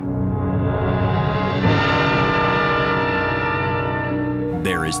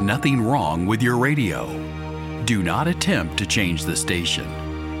is nothing wrong with your radio. Do not attempt to change the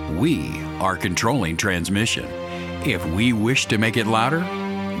station. We are controlling transmission. If we wish to make it louder,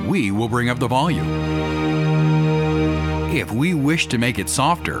 we will bring up the volume. If we wish to make it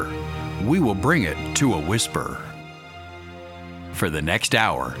softer, we will bring it to a whisper. For the next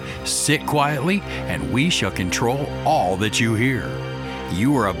hour, sit quietly and we shall control all that you hear.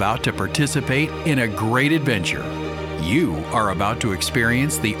 You are about to participate in a great adventure. You are about to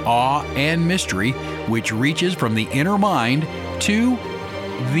experience the awe and mystery which reaches from the inner mind to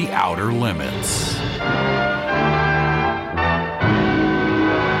the outer limits.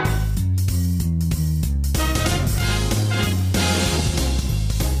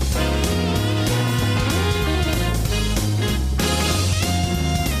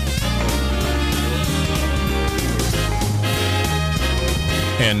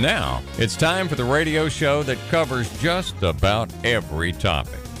 And now, it's time for the radio show that covers just about every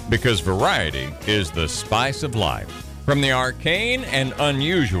topic. Because variety is the spice of life. From the arcane and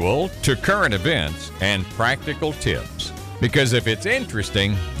unusual to current events and practical tips. Because if it's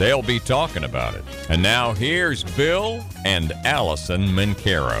interesting, they'll be talking about it. And now here's Bill and Alison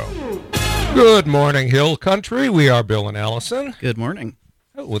Mincaro. Good morning, Hill Country. We are Bill and Alison. Good morning.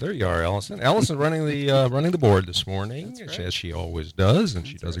 Oh, well, there you are, Alison. Alison running the board this morning, right. as she always does, and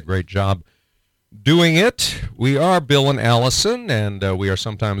she does a great job doing it. We are Bill and Alison, and we are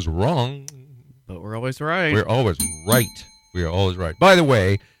sometimes wrong. But we're always right. We're always right. We are always right. By the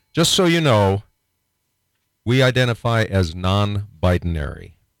way, just so you know, we identify as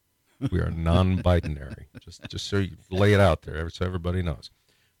non-binary. We are non-binary. just so you lay it out there, so everybody knows.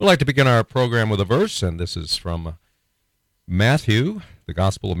 We'd like to begin our program with a verse, and this is from Matthew, the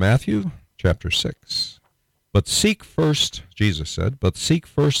Gospel of Matthew, chapter 6. But seek first, Jesus said, but seek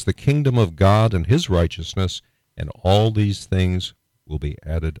first the kingdom of God and his righteousness, and all these things will be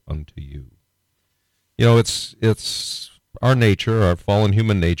added unto you. You know, it's our nature, our fallen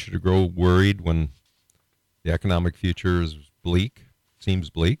human nature, to grow worried when the economic future is bleak, seems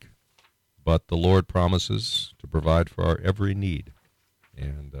bleak, but the Lord promises to provide for our every need.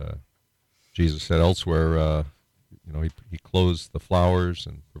 And Jesus said elsewhere, he clothes the flowers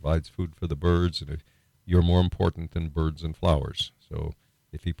and provides food for the birds, and you're more important than birds and flowers. So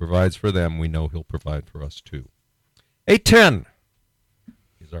if he provides for them, we know he'll provide for us too. 8:10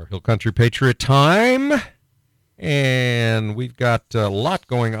 is our Hill Country Patriot time, and we've got a lot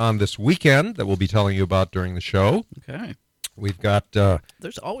going on this weekend that we'll be telling you about during the show. Okay. We've got...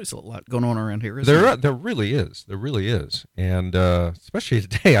 There's always a lot going on around here, isn't there? There really is. There really is. And especially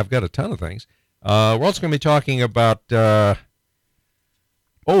today, I've got a ton of things. We're also going to be talking about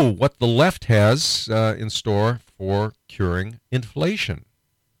what the left has in store for curing inflation.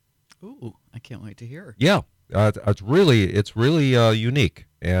 Ooh, I can't wait to hear. Yeah, it's really unique,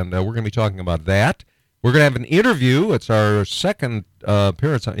 and we're going to be talking about that. We're going to have an interview. It's our second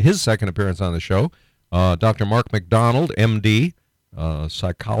appearance, his second appearance on the show. Dr. Mark McDonald, M.D., a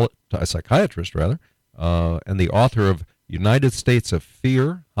psychiatrist rather, and the author of United States of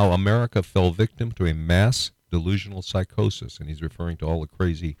Fear, How America Fell Victim to a Mass Delusional Psychosis. And he's referring to all the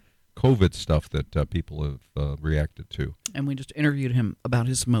crazy COVID stuff that people have reacted to. And we just interviewed him about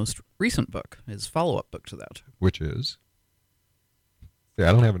his most recent book, his follow-up book to that. Which is? See,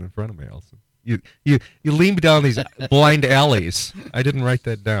 I don't have it in front of me, Alison. You lean down these blind alleys. I didn't write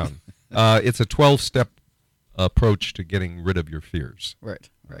that down. It's a 12-step approach to getting rid of your fears. Right.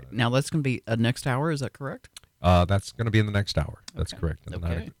 Now that's going to be a next hour, is that correct? That's going to be in the next hour. That's correct. In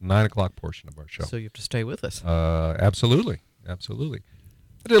the 9 o'clock portion of our show. So you have to stay with us. Absolutely. I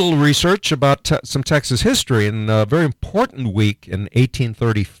did a little research about some Texas history. In a very important week in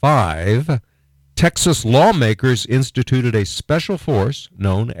 1835, Texas lawmakers instituted a special force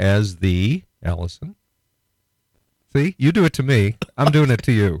known as the, Alison? See, you do it to me. I'm doing it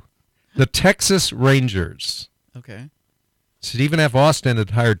to you. The Texas Rangers. Okay. Stephen F. Austin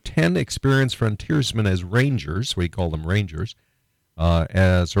had hired 10 experienced frontiersmen as rangers, we call them rangers,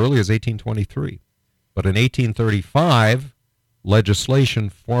 as early as 1823. But in 1835,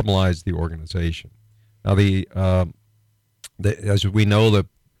 legislation formalized the organization. Now, as we know, the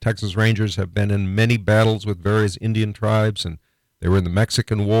Texas Rangers have been in many battles with various Indian tribes, and they were in the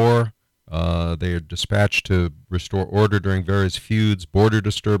Mexican War. They are dispatched to restore order during various feuds, border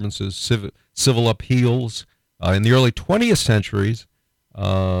disturbances, civil upheavals. In the early 20th centuries,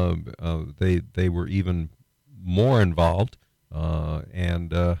 they were even more involved. When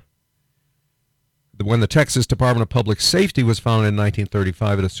the Texas Department of Public Safety was founded in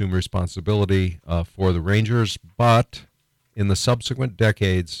 1935, it assumed responsibility for the Rangers. But in the subsequent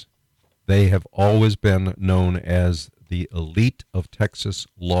decades, they have always been known as the elite of Texas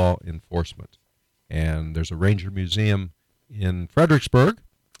law enforcement. And there's a Ranger Museum in Fredericksburg,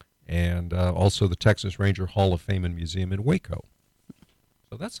 and also the Texas Ranger Hall of Fame and Museum in Waco.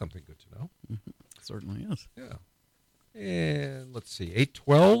 So that's something good to know. Certainly is. Yeah. And let's see,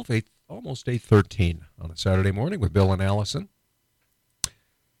 8:12, almost 8:13 on a Saturday morning with Bill and Alison.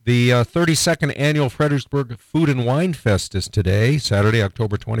 The 32nd Annual Fredericksburg Food and Wine Fest is today, Saturday,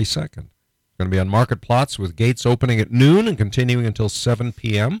 October 22nd. It's going to be on market plots with gates opening at noon and continuing until 7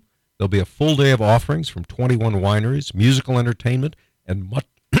 p.m. There'll be a full day of offerings from 21 wineries, musical entertainment, and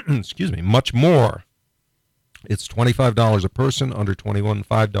much more. It's $25 a person, under 21,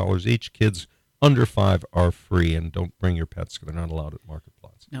 $5 each. Kids under 5 are free, and don't bring your pets because they're not allowed at market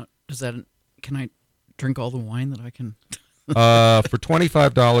plots. Now, can I drink all the wine that I can? For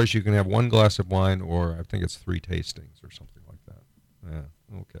 $25, you can have one glass of wine, or I think it's 3 tastings or something like that. Yeah,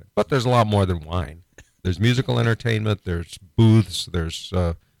 okay. But there's a lot more than wine. There's musical entertainment. There's booths. There's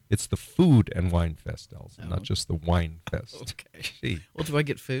it's the Food and Wine Fest, Alison, not just the Wine Fest. Okay. See. Well, do I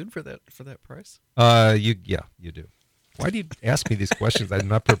get food for that price? You do. Why do you ask me these questions I'm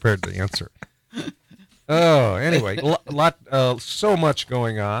not prepared to answer? Oh, anyway, so much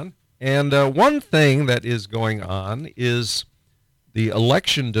going on. And one thing that is going on is the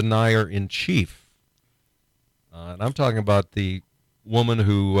election denier in chief. And I'm talking about the woman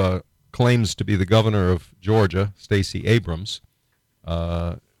who claims to be the governor of Georgia, Stacey Abrams.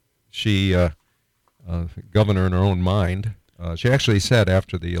 She, governor in her own mind, she actually said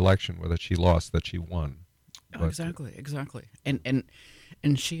after the election, whether she lost, that she won. Oh, exactly. And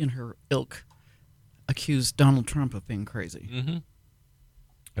she and her ilk accused Donald Trump of being crazy. Mm-hmm.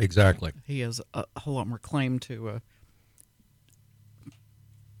 Exactly. He has a whole lot more claim to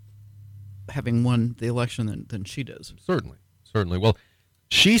having won the election than she does. Certainly. Well,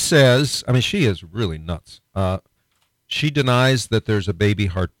 she says, she is really nuts. She denies that there's a baby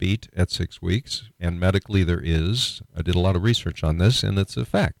heartbeat at 6 weeks, and medically there is. I did a lot of research on this, and it's a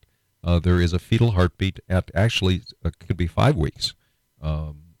fact. There is a fetal heartbeat at actually could be 5 weeks.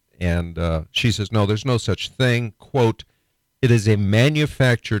 And she says, no, there's no such thing. Quote, it is a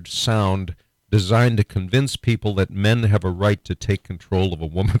manufactured sound designed to convince people that men have a right to take control of a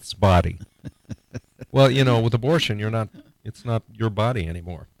woman's body. Well, with abortion, it's not your body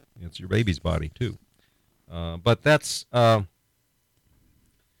anymore. It's your baby's body, too. But that's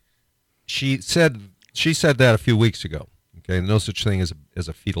she said that a few weeks ago. Okay, no such thing as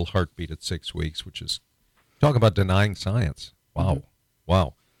a fetal heartbeat at 6 weeks, which is talk about denying science. Wow, Mm-hmm.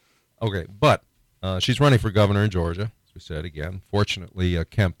 Wow. Okay, but she's running for governor in Georgia, as we said again. Fortunately,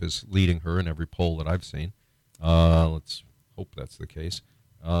 Kemp is leading her in every poll that I've seen. Let's hope that's the case,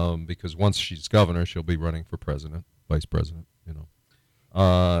 because once she's governor, she'll be running for president, vice president.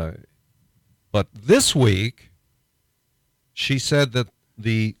 But this week, she said that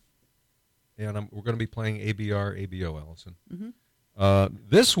we're going to be playing ABR, ABO, Alison. Mm-hmm.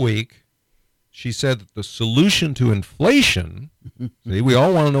 This week, she said that the solution to inflation, see, we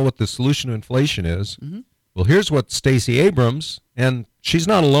all want to know what the solution to inflation is. Mm-hmm. Well, here's what Stacey Abrams, and she's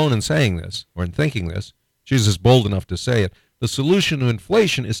not alone in saying this or in thinking this. She's just bold enough to say it. The solution to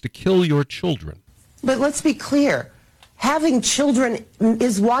inflation is to kill your children. But let's be clear. Having children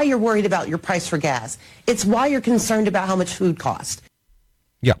is why you're worried about your price for gas. It's why you're concerned about how much food costs.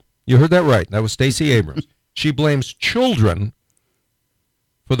 Yeah, you heard that right. That was Stacey Abrams. She blames children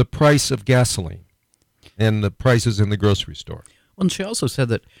for the price of gasoline and the prices in the grocery store. Well, and she also said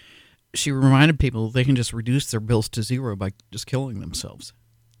that she reminded people they can just reduce their bills to zero by just killing themselves.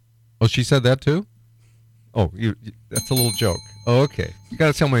 Oh, she said that too? Oh, that's a little joke. Oh, okay. You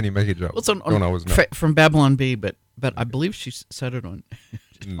got to tell me when you make a joke. Well, it's from Babylon Bee, but I believe she said it on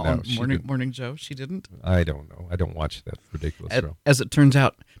Morning Joe. She didn't? I don't know. I don't watch that ridiculous show. As it turns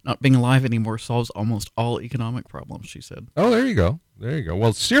out, not being alive anymore solves almost all economic problems, she said. Oh, there you go.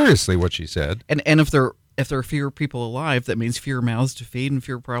 Well, seriously, what she said. And if there are fewer people alive, that means fewer mouths to feed and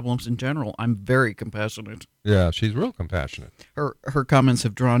fewer problems in general. I'm very compassionate. Yeah, she's real compassionate. Her comments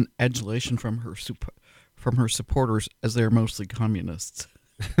have drawn adulation from her supporters, as they're mostly communists.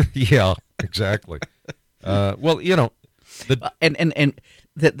 Yeah, exactly. Well, and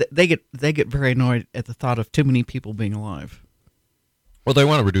they get very annoyed at the thought of too many people being alive. Well, they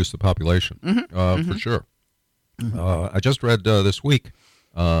want to reduce the population, for sure. I just read this week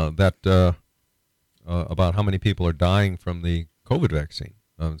that about how many people are dying from the COVID vaccine.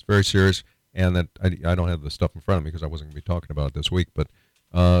 It's very serious, and that I don't have the stuff in front of me because I wasn't going to be talking about it this week, but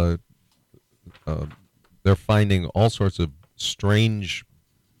they're finding all sorts of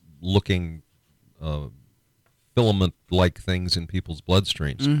strange-looking filament-like things in people's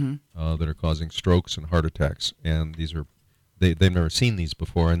bloodstreams that are causing strokes and heart attacks. And these are they've never seen these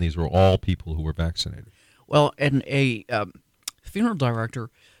before, and these were all people who were vaccinated. Well, and a funeral director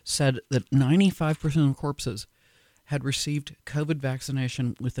said that 95% of corpses had received COVID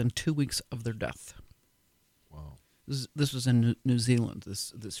vaccination within 2 weeks of their death. Wow. This was in New Zealand,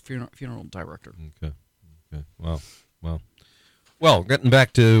 this funeral director. Okay. Well, getting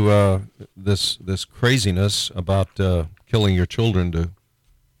back to this craziness about killing your children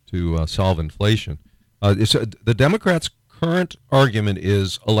to solve inflation. The Democrats' current argument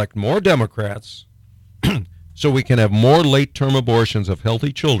is elect more Democrats so we can have more late-term abortions of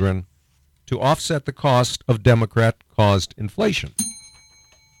healthy children to offset the cost of Democrat-caused inflation.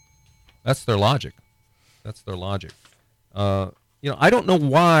 That's their logic. I don't know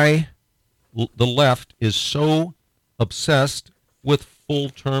why the left is so obsessed with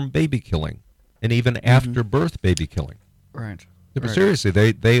full-term baby killing and even after-birth baby killing. Right. But seriously,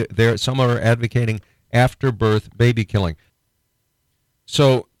 they some are advocating after-birth baby killing.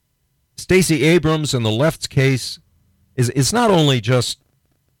 So Stacey Abrams in the left's case is not only just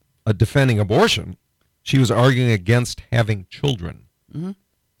defending abortion, she was arguing against having children. Mm-hmm.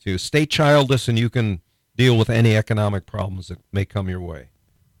 To stay childless and you can deal with any economic problems that may come your way.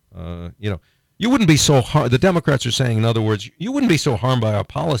 You wouldn't be so the Democrats are saying, in other words, you wouldn't be so harmed by our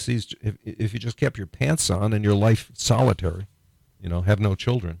policies if you just kept your pants on and your life solitary, have no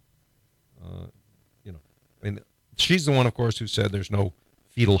children. She's the one, of course, who said there's no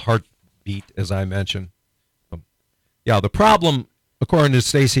fetal heartbeat, as I mentioned. The problem, according to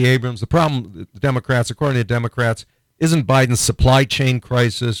Stacey Abrams, the Democrats, isn't Biden's supply chain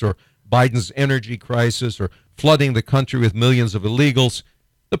crisis or Biden's energy crisis or flooding the country with millions of illegals.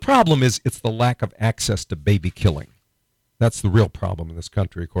 The problem is it's the lack of access to baby killing. That's the real problem in this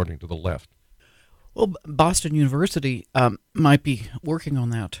country, according to the left. Well, Boston University might be working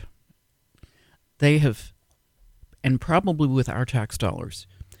on that. They have, and probably with our tax dollars,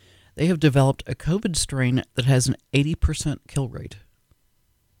 they have developed a COVID strain that has an 80% kill rate.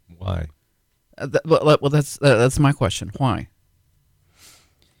 Why? Well, that's my question. Why?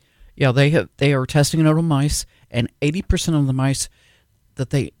 Yeah, they are testing it out on mice, and 80% of the mice that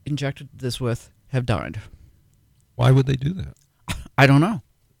they injected this with have died. Why would they do that? I don't know.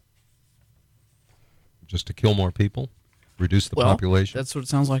 Just to kill more people? Reduce the population? That's what it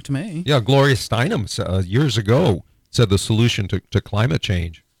sounds like to me. Yeah, Gloria Steinem years ago said the solution to climate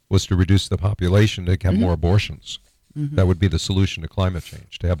change was to reduce the population to have more abortions. Mm-hmm. That would be the solution to climate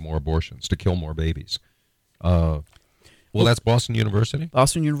change, to have more abortions, to kill more babies. Well, that's Boston University?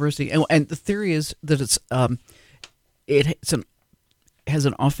 Boston University. And the theory is that it has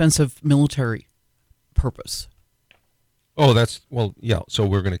an offensive military purpose. Oh, so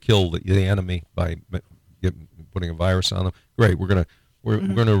we're going to kill the enemy by putting a virus on them. Great, we're going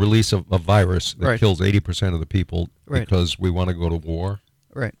to release a virus that kills 80% of the people because we want to go to war.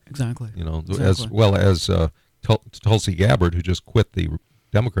 Right, exactly. Exactly. As well as Tulsi Gabbard, who just quit the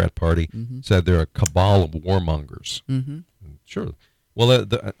Democrat Party, said they're a cabal of warmongers. Mm-hmm. Sure. Well,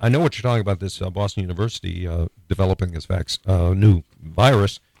 I know what you're talking about, this Boston University developing this new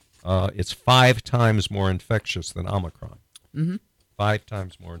virus. It's 5 times more infectious than Omicron. Mm-hmm. 5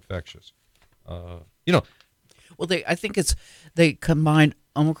 times more infectious. Well, I think they combined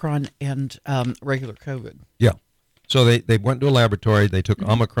Omicron and regular COVID. Yeah. So they went to a laboratory, they took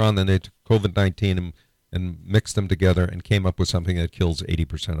Omicron, then they took COVID-19 and mixed them together and came up with something that kills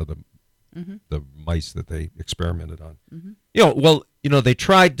 80% of the mice that they experimented on. Mm-hmm. They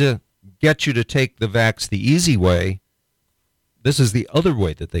tried to get you to take the vax the easy way. This is the other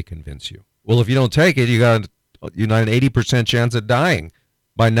way that they convince you. Well, if you don't take it, you got an 80% chance of dying.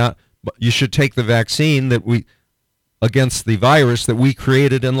 You should take the vaccine against the virus that we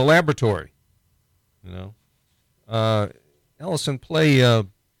created in the laboratory. Alison, play.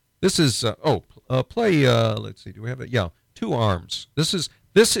 This is play. Let's see. Do we have it? Yeah, 2 Arms. This is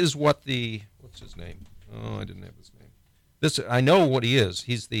what what's his name? Oh, I didn't have his name. I know what he is.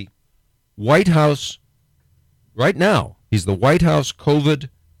 He's the White House. Right now, he's the White House COVID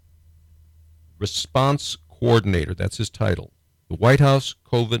Response Coordinator. That's his title. The White House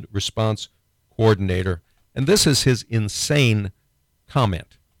COVID Response Coordinator. And this is his insane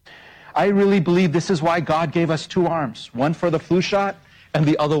comment. I really believe this is why God gave us 2 arms, one for the flu shot and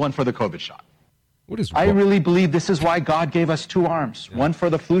the other one for the COVID shot. I really believe this is why God gave us 2 arms, one for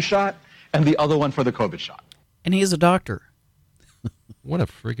the flu shot and the other one for the COVID shot. And he is a doctor. What a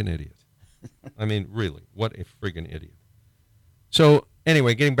friggin' idiot. I mean, really, what a friggin' idiot. So,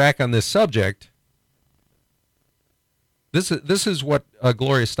 anyway, getting back on this subject, this is what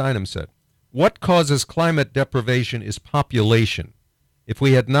Gloria Steinem said. what causes climate deprivation is population. If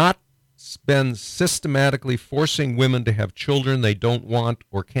we had not been systematically forcing women to have children they don't want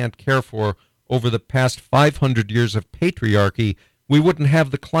or can't care for over the past 500 years of patriarchy, we wouldn't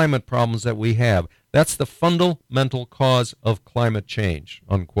have the climate problems that we have. That's the fundamental cause of climate change,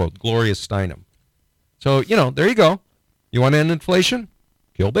 unquote. Gloria Steinem. So, there you go. You want to end inflation?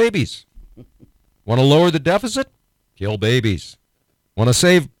 Kill babies. Want to lower the deficit? Kill babies. Want to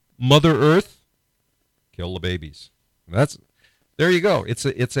save Mother Earth? Kill the babies. There you go. It's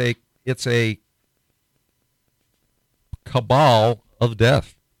a cabal of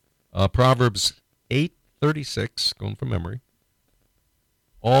death. Proverbs 8:36, going from memory.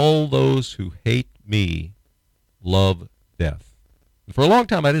 All those who hate me love death. And for a long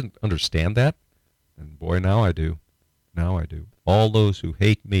time, I didn't understand that. And boy, now I do. Now I do. All those who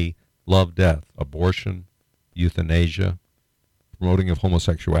hate me love death. Abortion, euthanasia, promoting of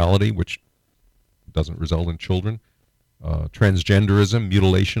homosexuality, which doesn't result in children, transgenderism,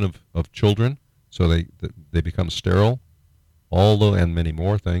 mutilation of children, so they become sterile, and many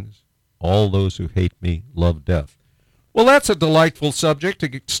more things. All those who hate me love death. Well, that's a delightful subject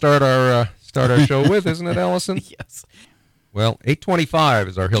to start our show with, isn't it, Alison? Yes. Well, 8:25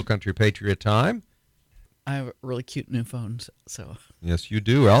 is our Hill Country Patriot time. I have a really cute new phone, so. Yes, you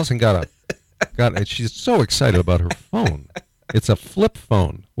do. Alison got she's so excited about her phone. It's a flip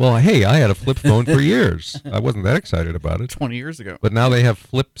phone. Well, hey, I had a flip phone for years. I wasn't that excited about it. 20 years ago. But now they have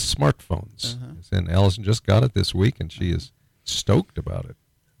flip smartphones. Uh-huh. And Alison just got it this week, and she is stoked about it.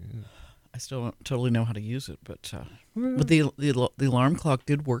 Yeah. I still don't totally know how to use it, but the alarm clock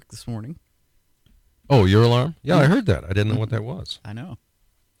did work this morning. Oh, your alarm? Yeah, I heard that. I didn't know what that was. I know.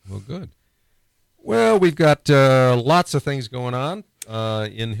 Well, good. Well, we've got lots of things going on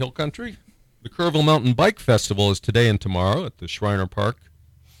in Hill Country. The Kerrville Mountain Bike Festival is today and tomorrow at the Shriner Park.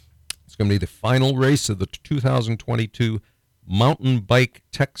 It's going to be the final race of the 2022 Mountain Bike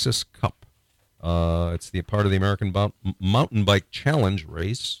Texas Cup. It's the part of the American Mountain Bike Challenge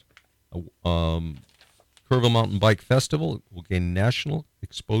race. Kerrville Mountain Bike Festival will gain national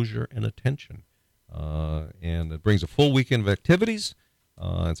exposure and attention. And it brings a full weekend of activities.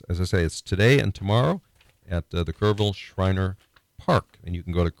 As I say, it's today and tomorrow at the Kerrville Shriner Park. And you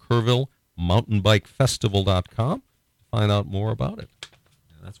can go to KerrvilleMountainBikeFestival.com to find out more about it.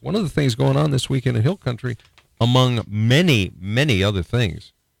 And that's one of the things going on this weekend in Hill Country, among many, many other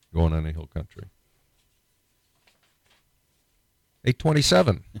things going on in Hill Country.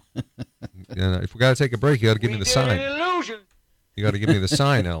 8:27. If we got to take a break, you got to give me the sign. You got to give me the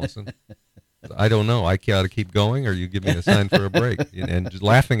sign, Alison. I don't know. I got to keep going, or you give me a sign for a break. And just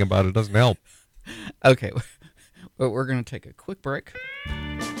laughing about it doesn't help. Okay. But we're going to take a quick break.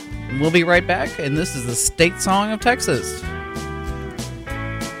 And we'll be right back, and this is the state song of Texas.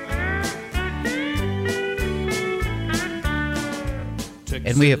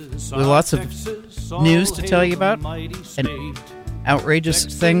 And we have lots of news to tell you about. An outrageous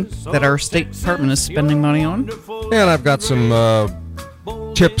thing that our State Department is spending money on. And I've got some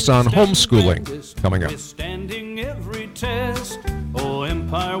tips on homeschooling coming up. Standing every test, oh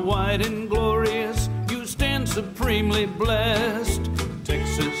empire wide and glorious, you stand supremely blessed.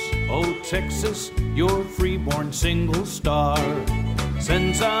 Texas, oh Texas, your freeborn single star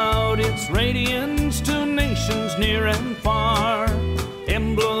sends out its radiance to nations near and far.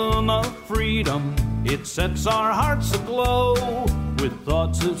 Emblem of freedom, it sets our hearts aglow with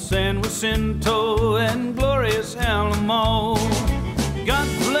thoughts of San Jacinto and glorious Alamo. God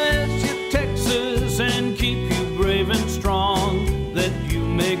bless you, Texas, and keep you brave and strong, that you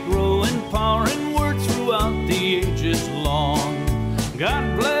may grow in power and work throughout the ages long.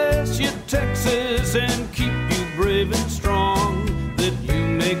 God bless you, Texas, and keep you brave and strong, that you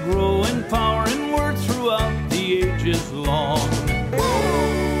may grow in power and work throughout the ages long.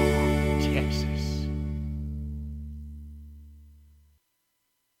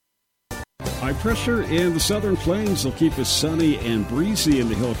 High pressure in the southern plains will keep us sunny and breezy in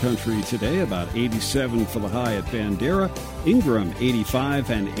the hill country today. About 87 for the high at Bandera, Ingram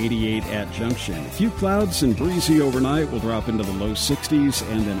 85 and 88 at Junction. A few clouds and breezy overnight will drop into the low 60s,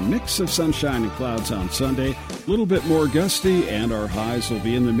 and then a mix of sunshine and clouds on Sunday. A little bit more gusty, and our highs will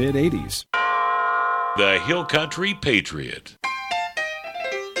be in the mid 80s. The Hill Country Patriot.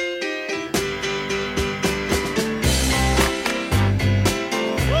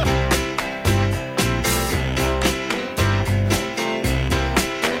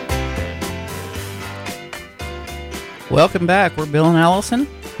 Welcome back. We're Bill and Allison,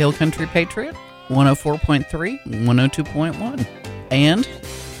 Hill Country Patriot, 104.3, 102.1. And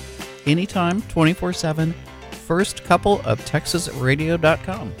anytime, 24/7,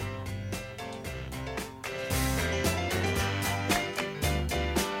 firstcoupleoftexasradio.com.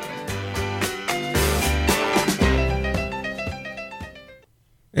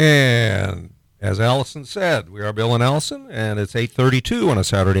 And as Alison said, we are Bill and Alison, and it's 8:32 on a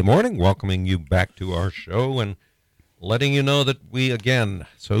Saturday morning, welcoming you back to our show and letting you know that we, again,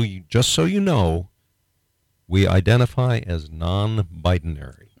 just so you know, we identify as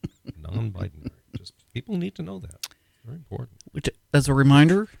non-binary. Non-binary. Just people need to know that. Very important. As a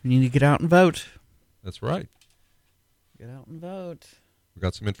reminder, you need to get out and vote. That's right. Get out and vote. We've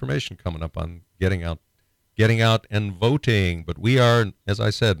got some information coming up on getting out and voting, but we are, as I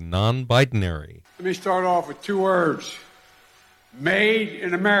said, non-binary. Let me start off with 2 words. Made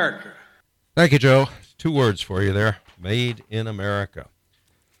in America. Thank you, Joe. 2 words for you there. Made in America.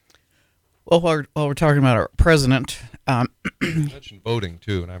 Well, while we're talking about our president... you mentioned voting,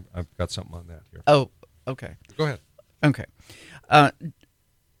 too, and I've got something on that here. Oh, okay. Go ahead. Okay.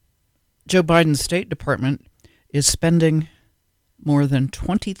 Joe Biden's State Department is spending more than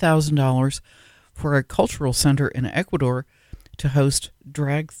 $20,000 for a cultural center in Ecuador to host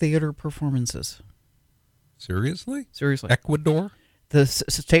drag theater performances. Seriously? Seriously. Ecuador? The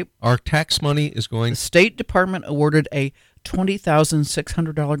state... Our tax money is going... The State Department awarded a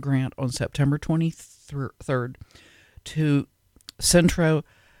 $20,600 grant on September 23rd to Centro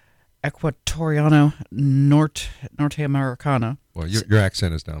Ecuatoriano Norteamericana. Well, your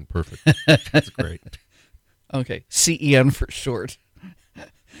accent is down perfect. That's great. Okay, CEN for short.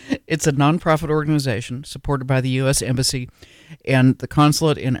 It's a nonprofit organization supported by the U.S. Embassy and the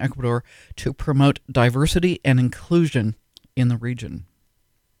consulate in Ecuador to promote diversity and inclusion in the region.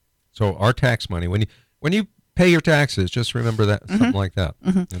 So our tax money, when you pay your taxes, just remember that, something like that.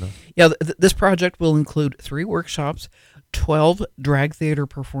 Mm-hmm. You know? Yeah, this project will include 3 workshops, 12 drag theater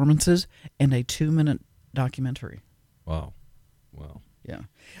performances, and a 2-minute documentary. Wow. Yeah.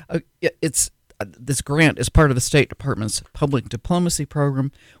 This grant is part of the State Department's public diplomacy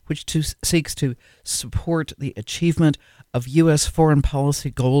program, which seeks to support the achievement of U.S. foreign policy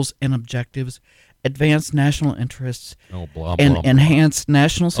goals and objectives, advance national interests, and enhance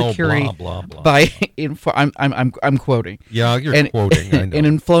national security by I'm quoting. Yeah, you're quoting. I know.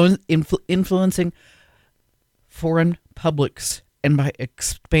 And influencing foreign publics, and by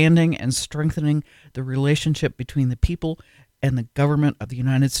expanding and strengthening the relationship between the people and the government of the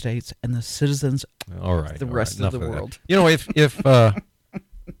United States and the citizens of the rest of the world. You know, if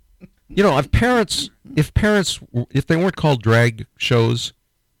they weren't called drag shows,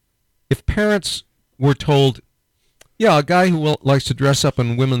 if parents were told, yeah, a guy who likes to dress up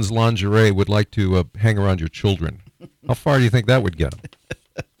in women's lingerie would like to hang around your children, how far do you think that would get them?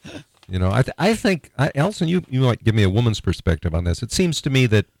 You know, I think, Alison, you might give me a woman's perspective on this. It seems to me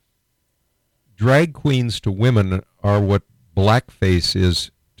that drag queens to women are what blackface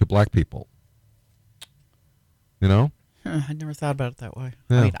is to black people. You know? I never thought about it that way.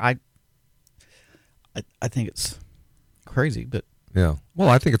 Yeah. I mean, I think it's crazy, but... Yeah. Well,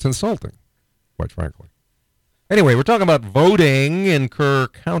 I think it's insulting, quite frankly. Anyway, we're talking about voting in Kerr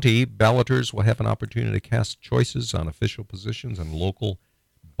County. Balloters will have an opportunity to cast choices on official positions and local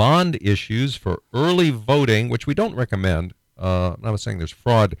bond issues for early voting, which we don't recommend. I'm not saying there's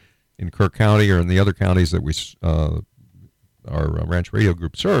fraud in Kerr County or in the other counties that our Ranch Radio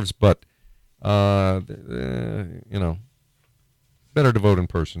Group serves, but you know, better to vote in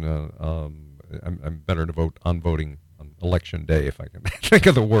person. I'm better to vote on voting on election day, if I can think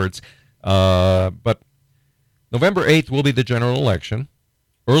of the words. But November 8th will be the general election.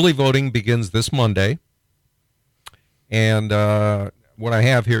 Early voting begins this Monday, and what I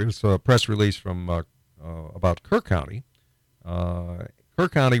have here is a press release from about Kerr County. Kerr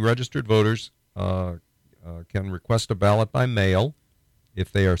County registered voters can request a ballot by mail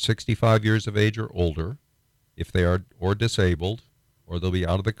if they are 65 years of age or older, if they are or disabled, or they'll be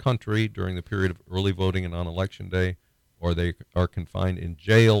out of the country during the period of early voting and on election day, or they are confined in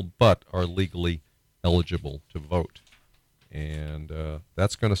jail but are legally eligible to vote. And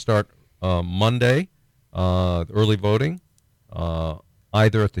that's going to start Monday, early voting,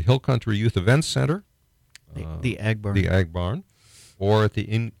 either at the Hill Country Youth Events Center, the Ag Barn, or at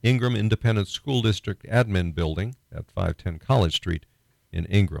the Ingram Independent School District Admin Building at 510 College Street in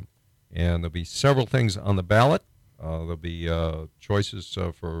Ingram. And there'll be several things on the ballot. There'll be choices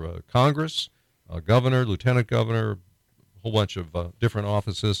for Congress, governor, lieutenant governor, a whole bunch of different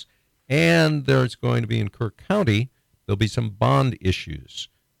offices. And there's going to be in Kerr County, there'll be some bond issues.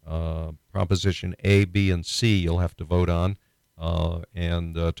 Proposition A, B, and C you'll have to vote on.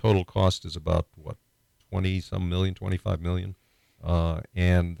 And the total cost is about, 20-some million, 25 million.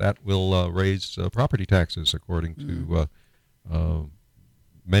 And that will raise property taxes, according to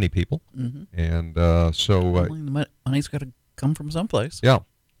many people. Mm-hmm. And so... the money's got to come from someplace. Yeah.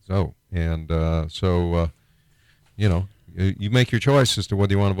 So, and you know, you make your choice as to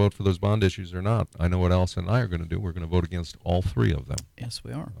whether you want to vote for those bond issues or not. I know what Alison and I are going to do. We're going to vote against all three of them. Yes,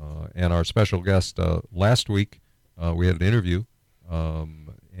 we are. And our special guest last week, we had an interview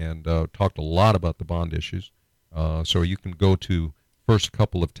and talked a lot about the bond issues. So you can go to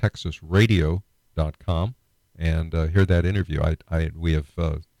firstcoupleoftexasradio.com and hear that interview. We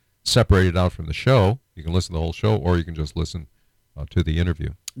have separated out from the show. You can listen to the whole show, or you can just listen to the interview.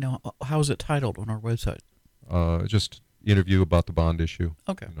 Now, how is it titled on our website? Just interview about the bond issue.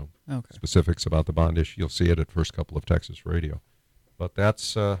 Okay. Okay. Specifics about the bond issue. You'll see it at First Couple of Texas Radio. But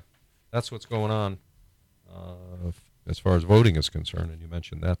that's what's going on as far as voting is concerned. And you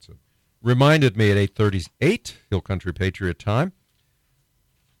mentioned that. So reminded me at 8:38 Hill Country Patriot time.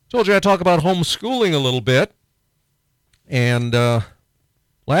 Told you I'd talk about homeschooling a little bit. And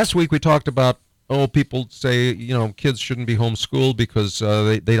last week we talked about, people say, kids shouldn't be homeschooled because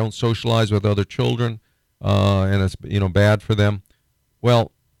they don't socialize with other children, and it's, bad for them.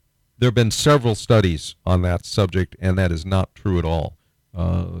 Well, there have been several studies on that subject, and that is not true at all.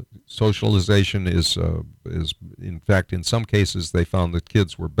 Socialization is in fact, in some cases, they found that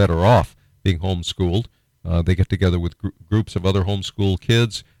kids were better off being homeschooled. They get together with groups of other homeschool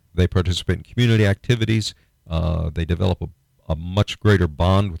kids. They participate in community activities. They develop a much greater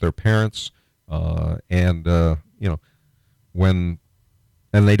bond with their parents. And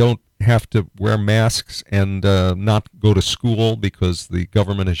they don't have to wear masks and not go to school because the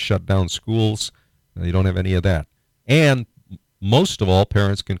government has shut down schools. You don't have any of that. And most of all,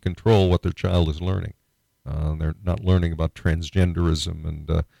 parents can control what their child is learning. They're not learning about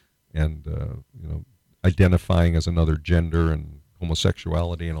transgenderism and identifying as another gender and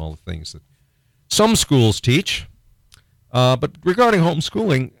homosexuality and all the things that some schools teach. But regarding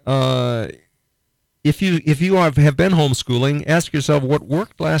homeschooling, if you have been homeschooling, ask yourself what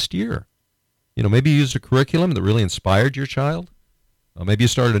worked last year. Maybe you used a curriculum that really inspired your child. Maybe you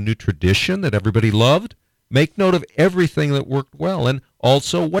started a new tradition that everybody loved. Make note of everything that worked well, and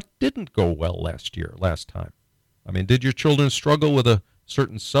also what didn't go well last time. Did your children struggle with a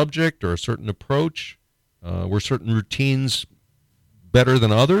certain subject or a certain approach? Were certain routines better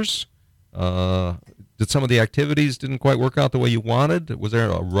than others? Did some of the activities didn't quite work out the way you wanted? Was there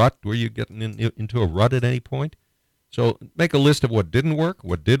a rut? Were you getting into a rut at any point? So make a list of what didn't work,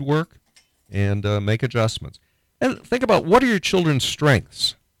 what did work, and make adjustments. And think about, what are your children's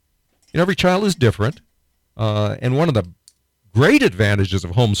strengths? Every child is different, and one of the great advantages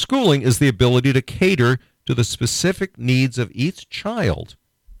of homeschooling is the ability to cater to the specific needs of each child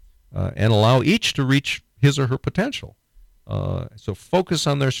and allow each to reach his or her potential. So focus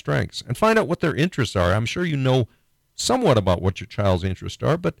on their strengths and find out what their interests are. I'm sure you know somewhat about what your child's interests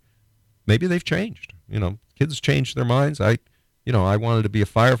are, but maybe they've changed. Kids change their minds. I wanted to be a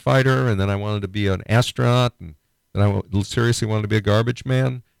firefighter, and then I wanted to be an astronaut, and then I seriously wanted to be a garbage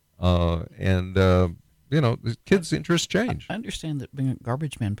man. The kids' interests change. I understand that being a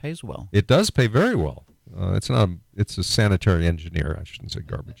garbage man pays well. It does pay very well. It's a sanitary engineer. I shouldn't say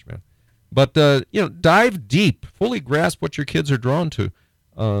garbage man. But, dive deep, fully grasp what your kids are drawn to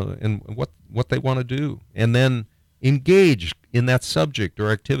and what they want to do, and then engage in that subject or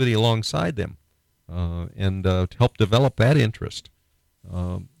activity alongside them and help develop that interest.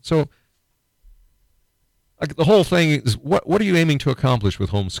 So the whole thing is, what are you aiming to accomplish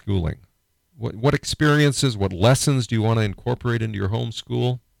with homeschooling? What experiences, what lessons do you want to incorporate into your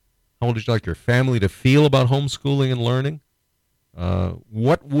homeschool? How would you like your family to feel about homeschooling and learning?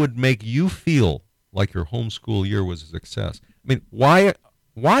 What would make you feel like your homeschool year was a success? Why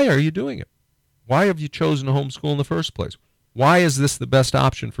are you doing it? Why have you chosen to homeschool in the first place? Why is this the best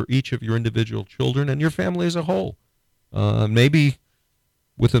option for each of your individual children and your family as a whole? Maybe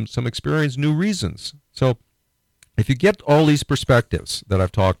with some experience, new reasons. So if you get all these perspectives that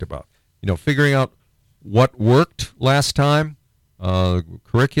I've talked about, figuring out what worked last time,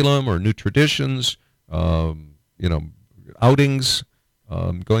 curriculum or new traditions, outings,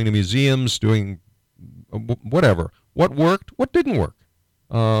 going to museums, doing whatever. What worked? What didn't work?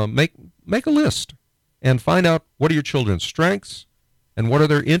 Make a list and find out what are your children's strengths and what are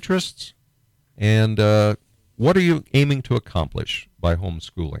their interests and what are you aiming to accomplish by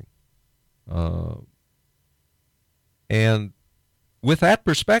homeschooling. And with that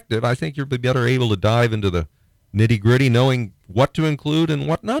perspective, I think you'll be better able to dive into the nitty-gritty, knowing what to include and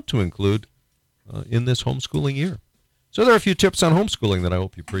what not to include in this homeschooling year. So there are a few tips on homeschooling that I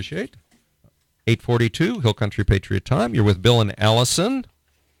hope you appreciate. 8:42, Hill Country Patriot Time. You're with Bill and Allison.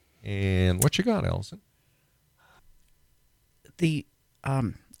 And what you got, Allison?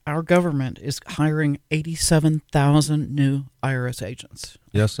 Our government is hiring 87,000 new IRS agents.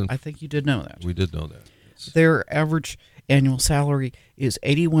 Yes, and I think you did know that. We did know that. Yes. Their average annual salary is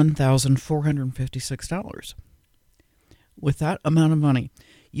 $81,456. With that amount of money,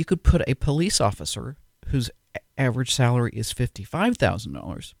 you could put a police officer whose average salary is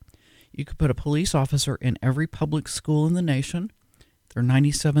 $55,000. You could put a police officer in every public school in the nation. They're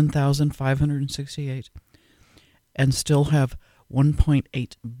 97,568, and still have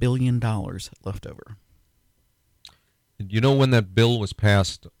 $1.8 billion left over. You know when that bill was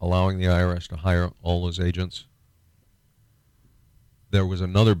passed allowing the IRS to hire all those agents? There was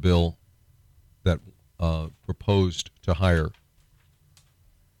another bill that proposed to hire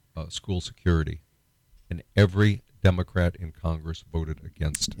school security, and every Democrat in Congress voted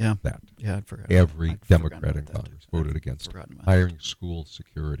against that. Yeah, I'd forgotten. Every Democrat in Congress voted against hiring school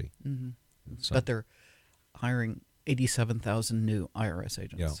security. Mm-hmm. So, but they're hiring 87,000 new IRS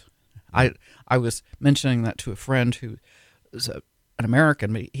agents. Yeah. I was mentioning that to a friend who is an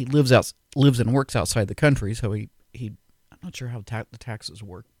American, but he lives and works outside the country, so he I'm not sure how the taxes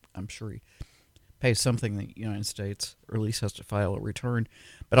work. I'm sure he pays something in the United States, or at least has to file a return.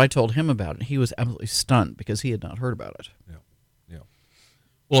 But I told him about it. He was absolutely stunned because he had not heard about it. Yeah.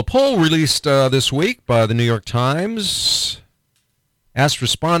 Well, a poll released this week by the New York Times asked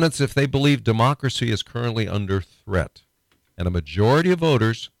respondents if they believe democracy is currently under threat. And a majority of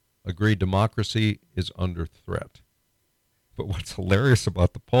voters agree democracy is under threat. But what's hilarious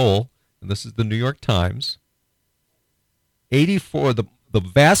about the poll, and this is the New York Times, the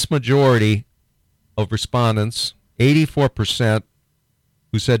vast majority of respondents, 84%,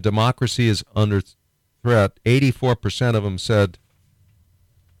 who said democracy is under threat, 84% of them said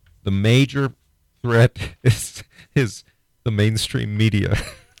the major threat is the mainstream media.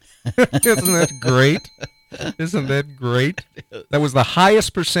 Isn't that great? Isn't that great? That was the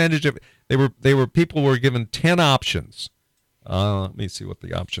highest percentage of people were given 10 options. Let me see what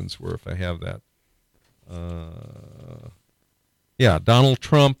the options were if I have that. Donald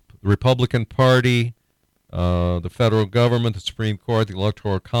Trump, the Republican Party, the federal government, the Supreme Court, the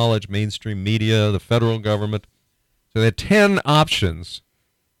Electoral College, mainstream media, the federal government. So they had 10 options,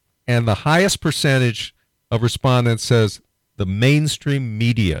 and the highest percentage of respondents says the mainstream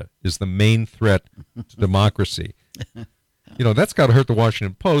media is the main threat to democracy. That's got to hurt the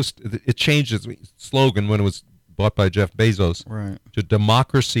Washington Post. It changed its slogan when it was bought by Jeff Bezos to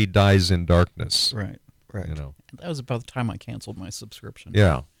 "Democracy dies in darkness." Right. That was about the time I canceled my subscription.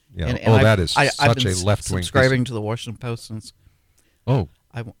 Yeah. And that is such a left-wing. Subscribing to the Washington Post since. Oh.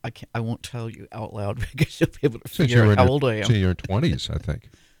 I won't tell you out loud because you'll be able to figure out how old I am. Since in your 20s, I think.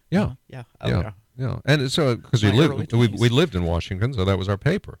 Yeah. Yeah. And so because we lived in Washington, so that was our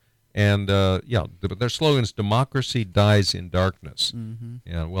paper. And but their slogan is "Democracy dies in darkness." Mm-hmm.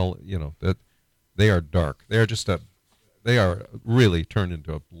 Yeah. Well, that they are dark. They are really turned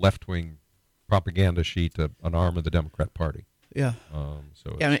into a left-wing propaganda sheet, an arm of the Democrat Party. Yeah.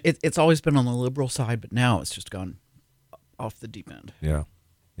 It's always been on the liberal side, but now it's just gone off the deep end. Yeah.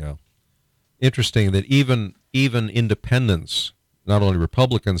 Interesting that even independents, not only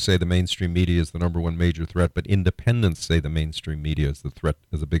Republicans say the mainstream media is the number one major threat, but independents say the mainstream media is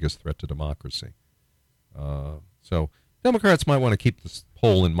the biggest threat to democracy. So Democrats might want to keep this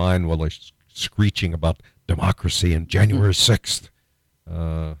poll in mind while they're screeching about democracy on January 6th.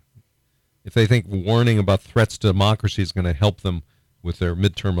 If they think warning about threats to democracy is going to help them with their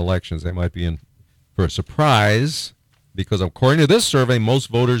midterm elections, they might be in for a surprise, because according to this survey, most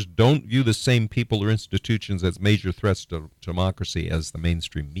voters don't view the same people or institutions as major threats to democracy as the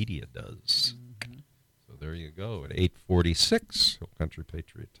mainstream media does. Mm-hmm. So there you go at 8:46, Hill Country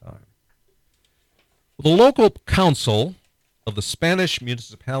Patriot time. Well, the local council of the Spanish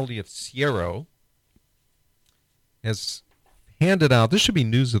municipality of Sierra has handed out. This should be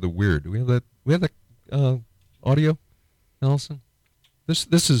news of the weird. Do we have that? We have that audio, Alison?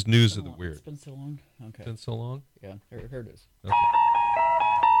 This is news of the weird. It's been so long. Okay. Been so long? Yeah, here it is. Okay.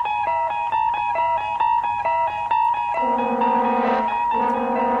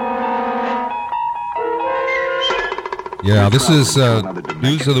 Yeah, this is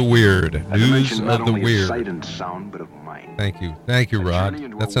news of the weird. News of the weird. Thank you,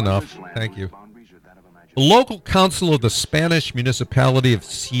 Rod. That's enough. Thank you. The local council of the Spanish municipality of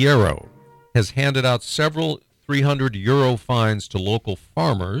Sierra has handed out several 300 euro fines to local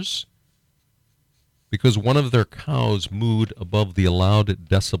farmers because one of their cows mooed above the allowed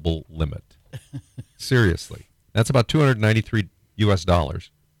decibel limit. Seriously. That's about $293 US.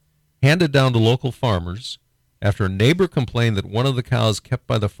 Handed down to local farmers after a neighbor complained that one of the cows kept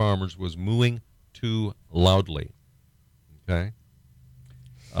by the farmers was mooing too loudly. Okay?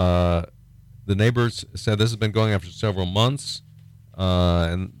 The neighbors said this has been going on for several months,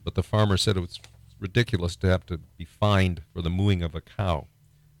 but the farmer said it's ridiculous to have to be fined for the mooing of a cow.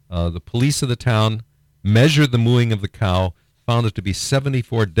 The police of the town measured the mooing of the cow, found it to be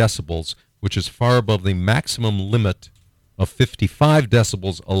 74 decibels, which is far above the maximum limit of 55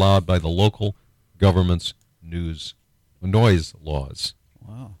 decibels allowed by the local government's noise laws.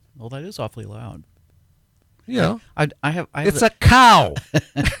 Wow. Well, that is awfully loud. Yeah. It's a cow.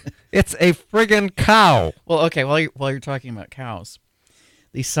 It's a friggin' cow. Well, okay, while you're talking about cows,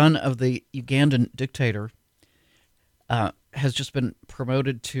 the son of the Ugandan dictator has just been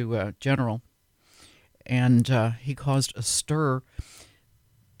promoted to general, and he caused a stir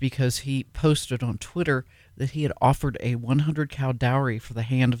because he posted on Twitter that he had offered a 100-cow dowry for the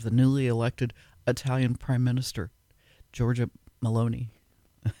hand of the newly elected Italian Prime Minister, Giorgia Meloni.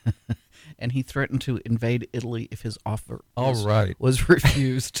 And he threatened to invade Italy if his offer was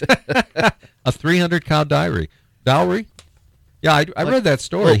refused. A 300-cow dowry. Yeah, I read that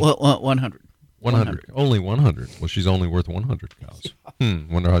story. 100. 100. Only 100. Well, she's only worth 100 cows.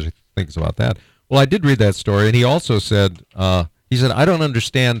 Wonder how she thinks about that. Well, I did read that story, and he also said, I don't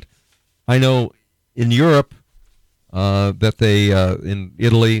understand. I know in Europe that they, in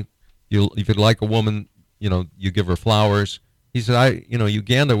Italy, if you like a woman, you give her flowers. He said,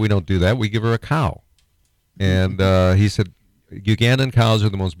 Uganda, we don't do that. We give her a cow. And he said, Ugandan cows are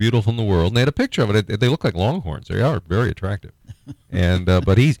the most beautiful in the world. And they had a picture of it. They look like longhorns. They are very attractive. And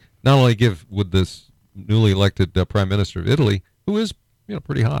but he's not only with this newly elected Prime Minister of Italy, who is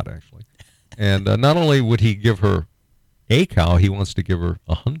pretty hot actually, and not only would he give her a cow, he wants to give her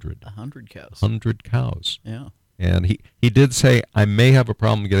 100. 100 cows. 100 cows. Yeah. And he did say, I may have a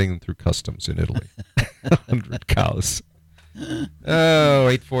problem getting them through customs in Italy. 100 cows. Oh,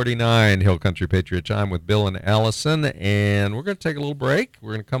 8:49 Hill Country Patriot Time with Bill and Allison, and we're going to take a little break.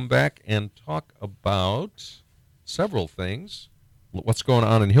 We're going to come back and talk about several things. What's going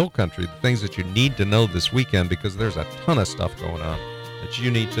on in Hill Country, the things that you need to know this weekend, because there's a ton of stuff going on that you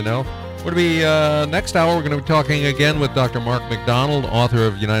need to know. We're going to be, next hour, we're going to be talking again with Dr. Mark McDonald, author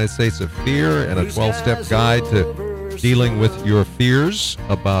of United States of Fear and a 12-step guide to dealing with your fears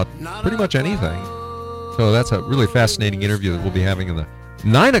about pretty much anything. So that's a really fascinating interview that we'll be having in the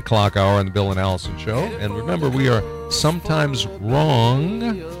 9 o'clock hour on the Bill and Allison Show. And remember, we are sometimes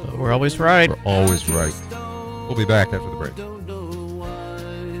wrong. But we're always right. We're always right. We'll be back after the break.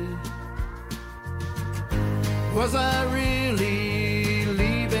 Was I really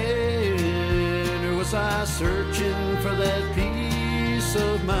leaving, or was I searching for that peace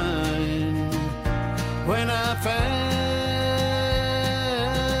of mind? When I found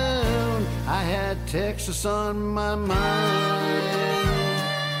I had Texas on my mind.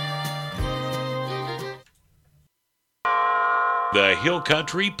 The Hill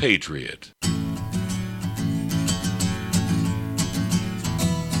Country Patriot.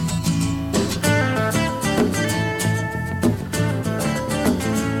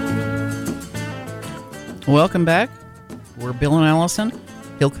 Welcome back. We're Bill and Allison,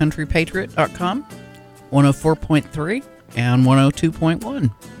 hillcountrypatriot.com, 104.3 and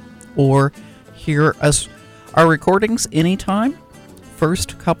 102.1. Or hear our recordings anytime,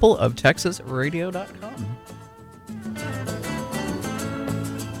 first couple of texasradio.com.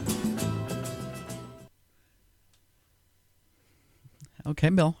 Okay,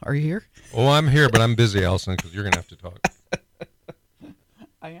 Bill, are you here? Oh, I'm here, but I'm busy, Allison, because you're going to have to talk.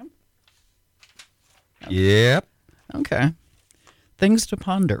 I am? Yep. Okay. Things to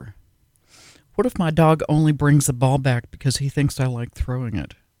ponder. What if my dog only brings the ball back because he thinks I like throwing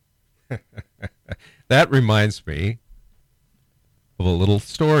it? That reminds me of a little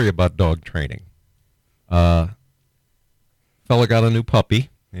story about dog training. Fella got a new puppy,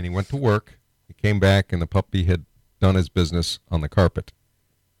 and he went to work. He came back, and the puppy had done his business on the carpet.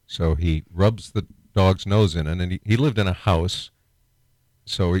 So he rubs the dog's nose in it, and he lived in a house.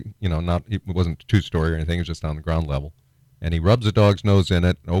 So, it wasn't a two-story or anything. It was just on the ground level. And he rubs the dog's nose in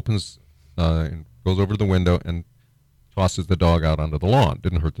it, opens, and goes over to the window and tosses the dog out onto the lawn.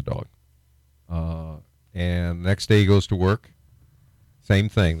 Didn't hurt the dog. And the next day he goes to work. Same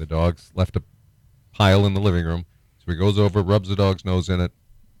thing. The dog's left a pile in the living room. So he goes over, rubs the dog's nose in it,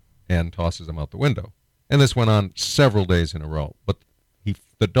 and tosses him out the window. And this went on several days in a row. But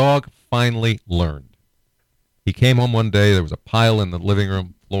the dog finally learned. He came home one day, there was a pile in the living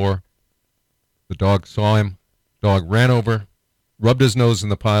room floor. The dog saw him. Dog ran over, rubbed his nose in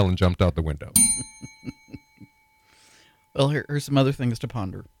the pile, and jumped out the window. Well, here's some other things to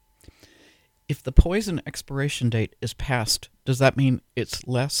ponder. If the poison expiration date is passed, does that mean it's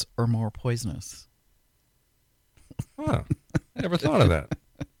less or more poisonous? Huh. I never thought of that.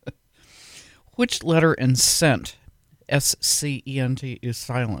 Which letter in scent, S-C-E-N-T, is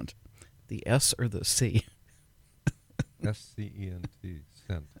silent? The S or the C? S-C-E-N-T,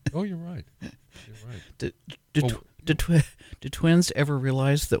 scent. Oh, you're right. You're right. Do twins ever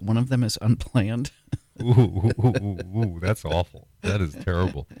realize that one of them is unplanned? Ooh, that's awful. That is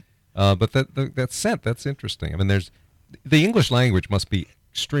terrible. But that scent, that's interesting. I mean, the English language must be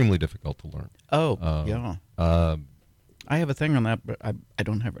extremely difficult to learn. Oh, yeah. I have a thing on that, but I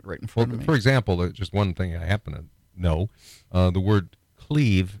don't have it right in front of me. For example, just one thing I happen to know, the word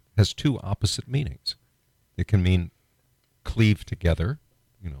cleave has two opposite meanings. It can mean cleave together,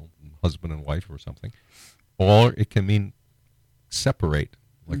 husband and wife or something, or it can mean separate,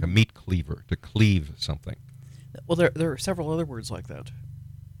 like a meat cleaver, to cleave something. Well, there are several other words like that.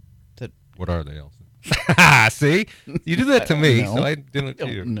 What are they, Alison? See? You do that to me, so I did it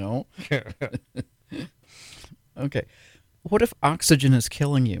to you. No. Okay. What if oxygen is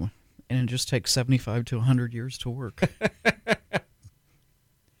killing you and it just takes 75 to 100 years to work?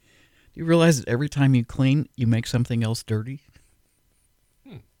 Do you realize that every time you clean, you make something else dirty?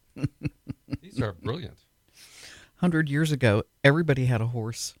 These are brilliant. 100 years ago, everybody had a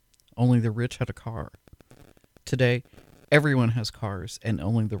horse. Only the rich had a car. Today, everyone has cars, and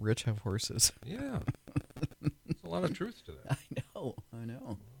only the rich have horses. Yeah. There's a lot of truth to that. I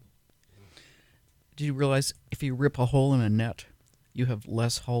know. Did you realize if you rip a hole in a net, you have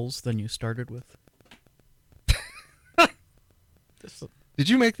less holes than you started with? Did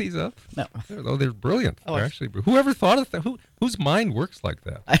you make these up? No. They're brilliant. They're actually, whoever thought of that? Whose mind works like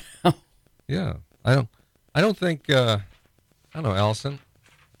that? I know. Yeah. I don't think, I don't know, Alison.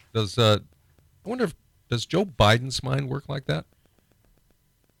 I wonder if, does Joe Biden's mind work like that?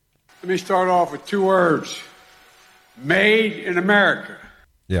 Let me start off with two words. Made in America.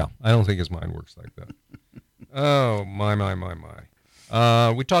 Yeah, I don't think his mind works like that. Oh, my.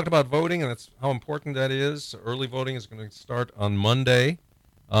 We talked about voting, and that's how important that is. Early voting is going to start on Monday.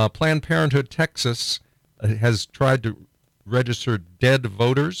 Planned Parenthood Texas has tried to register dead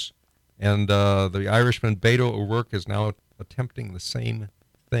voters, and the Irishman Beto O'Rourke is now attempting the same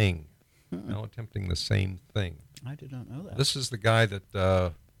thing. I did not know that. This is the guy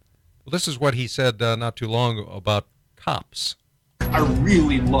that, this is what he said not too long ago about cops. I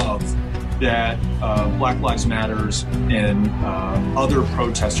really love that Black Lives Matters and other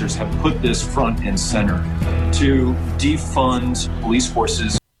protesters have put this front and center to defund police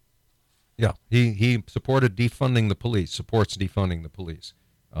forces. Yeah, he supported defunding the police, supports defunding the police.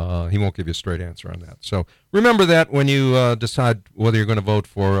 He won't give you a straight answer on that. So remember that when you decide whether you're going to vote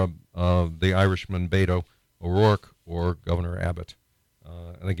for the Irishman Beto O'Rourke or Governor Abbott.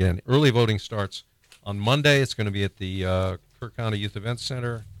 And again, early voting starts on Monday. It's going to be at the Kerr County Youth Events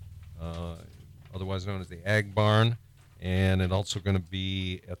Center, otherwise known as the Ag Barn. And it's also going to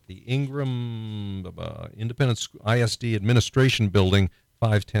be at the Ingram Independent ISD Administration Building,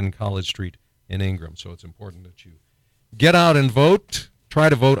 510 College Street in Ingram. So it's important that you get out and vote. Try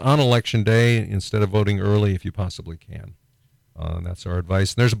to vote on Election Day instead of voting early if you possibly can. And that's our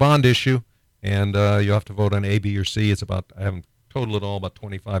advice. And there's a bond issue, and you have to vote on A, B, or C. It's about, I haven't totaled it all, about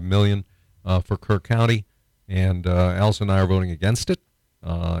 $25 million for Kerr County. And Alison and I are voting against it.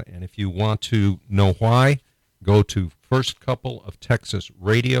 And if you want to know why, go to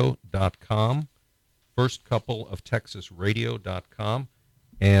firstcoupleoftexasradio.com, firstcoupleoftexasradio.com,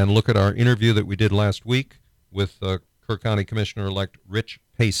 and look at our interview that we did last week with Kerr County Commissioner-elect Rich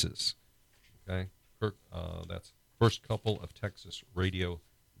Paces. Okay, that's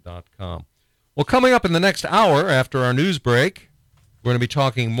firstcoupleoftexasradio.com. Well, coming up in the next hour after our news break, we're going to be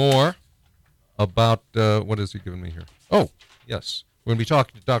talking more about, what is he giving me here? Oh, yes. We're going to be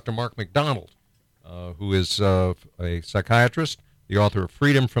talking to Dr. Mark McDonald, who is a psychiatrist, the author of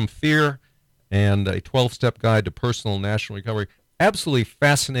Freedom from Fear, and a 12-step guide to personal and national recovery. Absolutely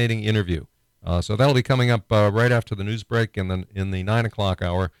fascinating interview. So that'll be coming up right after the news break and then in the 9 o'clock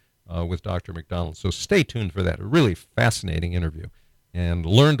hour with Dr. McDonald. So stay tuned for that. A really fascinating interview, and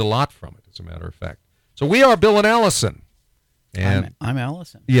learned a lot from it, as a matter of fact. So we are Bill and Alison. And I'm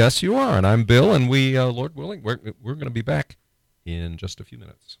Alison. Yes, you are, and I'm Bill, and we, Lord willing, we're going to be back in just a few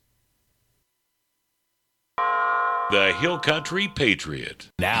minutes. The Hill Country Patriot.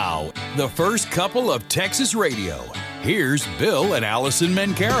 Now, the first couple of Texas Radio. Here's Bill and Alison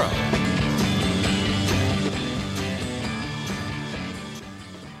Mencaro.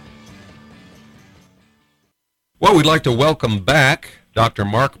 Well, we'd like to welcome back Dr.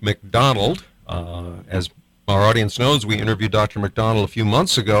 Mark McDonald. As our audience knows, we interviewed Dr. McDonald a few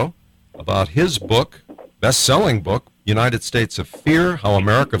months ago about his book, best-selling book, United States of Fear, How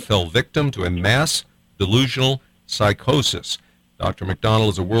America Fell Victim to a Mass Delusional Psychosis. Dr.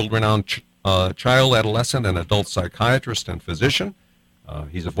 McDonald is a world-renowned child, adolescent, and adult psychiatrist and physician.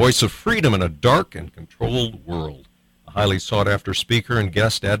 He's a voice of freedom in a dark and controlled world. A highly sought-after speaker and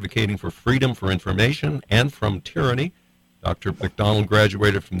guest advocating for freedom for information and from tyranny. Dr. McDonald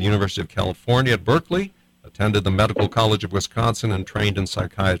graduated from the University of California at Berkeley, attended the Medical College of Wisconsin, and trained in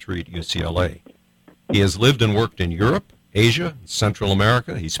psychiatry at UCLA. He has lived and worked in Europe, Asia, and Central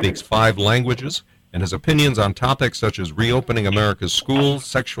America. He speaks 5 languages, and his opinions on topics such as reopening America's schools,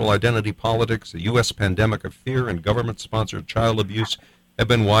 sexual identity politics, the U.S. pandemic of fear, and government-sponsored child abuse have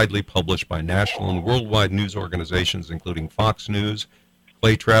been widely published by national and worldwide news organizations, including Fox News,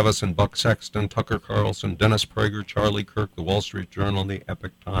 Clay Travis and Buck Sexton, Tucker Carlson, Dennis Prager, Charlie Kirk, The Wall Street Journal, and The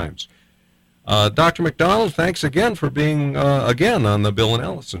Epoch Times. Dr. McDonald, thanks again for being again on the Bill and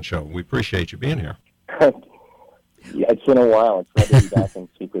Alison Show. We appreciate you being here. Yeah, it's been a while. It's glad to be back and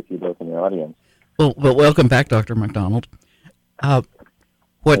speak with you both in your audience. Well, welcome back, Dr. McDonald. Thank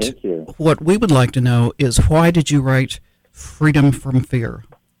you. What we would like to know is, why did you write Freedom from Fear,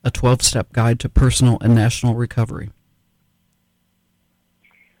 a 12-step guide to personal and national recovery?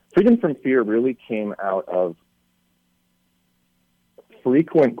 Freedom from Fear really came out of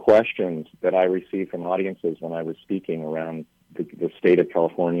frequent questions that I received from audiences when I was speaking around the state of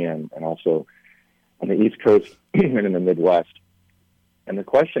California and also on the East Coast and in the Midwest. And the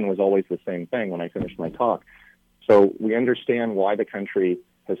question was always the same thing when I finished my talk. So we understand why the country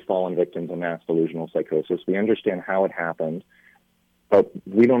has fallen victim to mass delusional psychosis. We understand how it happened, but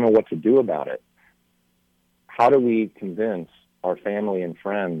we don't know what to do about it. How do we convince our family and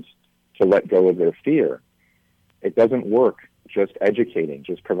friends to let go of their fear? It doesn't work just educating,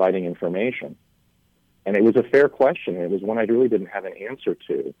 just providing information. And it was a fair question. It was one I really didn't have an answer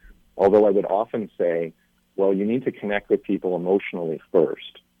to, although I would often say, well, you need to connect with people emotionally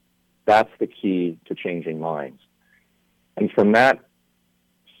first. That's the key to changing minds. And from that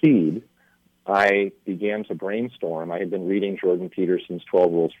seed, I began to brainstorm. I had been reading Jordan Peterson's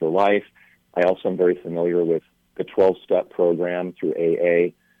 12 Rules for Life. I also am very familiar with the 12-step program through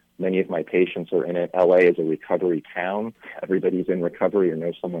AA. Many of my patients are in it. LA is a recovery town. Everybody's in recovery or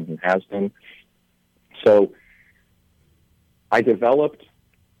knows someone who has been. So I developed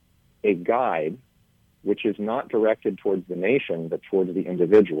a guide which is not directed towards the nation, but towards the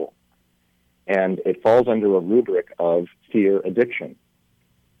individual. And it falls under a rubric of fear addiction.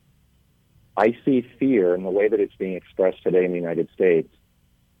 I see fear in the way that it's being expressed today in the United States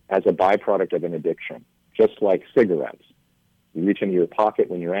as a byproduct of an addiction, just like cigarettes. You reach into your pocket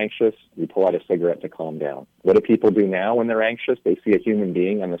when you're anxious, you pull out a cigarette to calm down. What do people do now when they're anxious? They see a human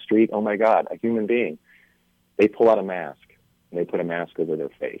being on the street. Oh my God, a human being. They pull out a mask and they put a mask over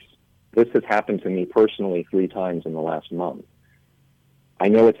their face. This has happened to me personally 3 times in the last month. I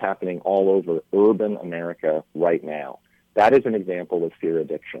know it's happening all over urban America right now. That is an example of fear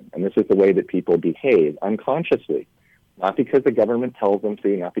addiction. And this is the way that people behave unconsciously, not because the government tells them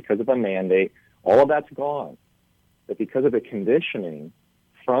to, not because of a mandate. All of that's gone. But because of the conditioning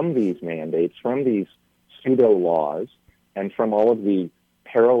from these mandates, from these pseudo-laws, and from all of the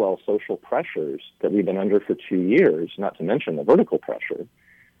parallel social pressures that we've been under for 2 years, not to mention the vertical pressure,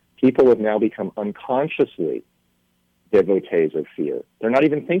 people have now become unconsciously devotees of fear. They're not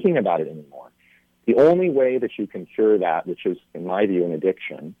even thinking about it anymore. The only way that you can cure that, which is, in my view, an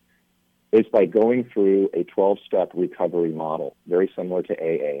addiction, is by going through a 12-step recovery model, very similar to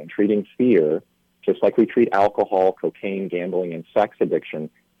AA, and treating fear, just like we treat alcohol, cocaine, gambling, and sex addiction,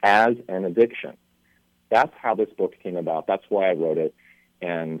 as an addiction. That's how this book came about. That's why I wrote it.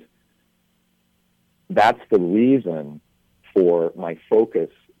 And that's the reason for my focus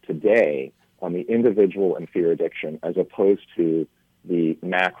today on the individual and fear addiction, as opposed to the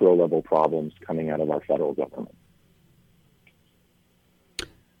macro level problems coming out of our federal government.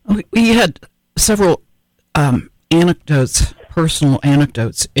 We had several anecdotes, personal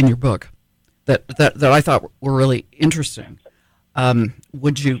anecdotes in your book that I thought were really interesting.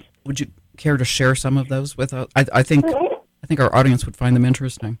 Would you care to share some of those with us? I think our audience would find them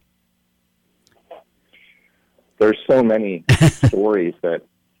interesting. There's so many stories that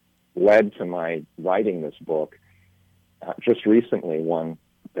led to my writing this book. Just recently, one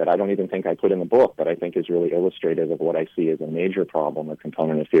that I don't even think I put in the book, but I think is really illustrative of what I see as a major problem, a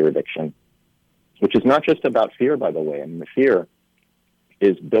component of fear addiction, which is not just about fear, by the way. I mean, the fear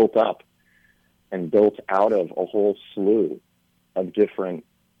is built up and built out of a whole slew of different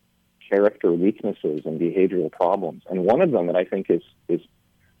character weaknesses and behavioral problems. And one of them that I think is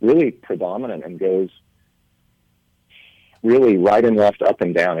really predominant and goes really right and left, up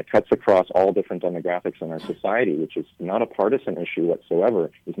and down. It cuts across all different demographics in our society, which is not a partisan issue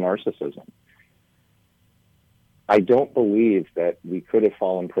whatsoever, is narcissism. I don't believe that we could have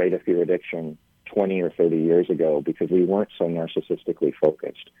fallen prey to fear addiction 20 or 30 years ago because we weren't so narcissistically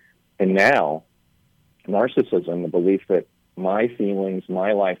focused. And now, narcissism, the belief that my feelings,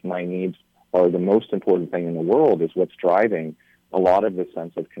 my life, my needs are the most important thing in the world, is what's driving a lot of the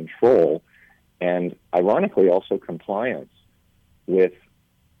sense of control and, ironically, also compliance with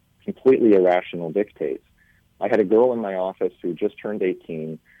completely irrational dictates. I had a girl in my office who just turned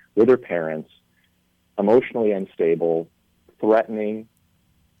 18 with her parents, emotionally unstable, threatening.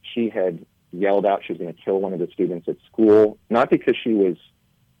 She had yelled out she was going to kill one of the students at school, not because she was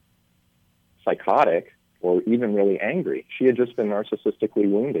psychotic or even really angry. She had just been narcissistically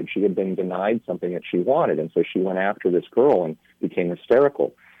wounded. She had been denied something that she wanted, and so she went after this girl and became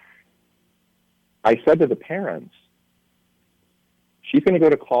hysterical. I said to the parents, she's going to go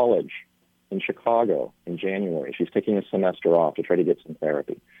to college in Chicago in January. She's taking a semester off to try to get some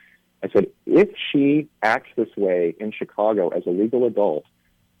therapy. I said, if she acts this way in Chicago as a legal adult,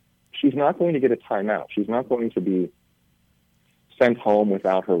 she's not going to get a timeout. She's not going to be sent home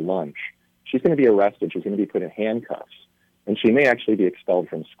without her lunch. She's going to be arrested. She's going to be put in handcuffs. And she may actually be expelled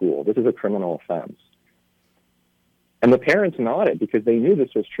from school. This is a criminal offense. And the parents nodded because they knew this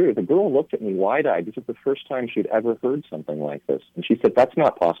was true. The girl looked at me wide-eyed. This is the first time she'd ever heard something like this. And she said, that's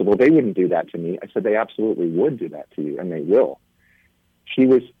not possible. They wouldn't do that to me. I said, they absolutely would do that to you, and they will. She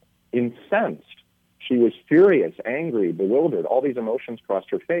was incensed. She was furious, angry, bewildered. All these emotions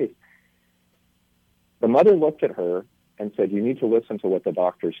crossed her face. The mother looked at her and said, you need to listen to what the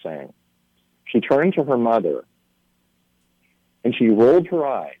doctor's saying. She turned to her mother, and she rolled her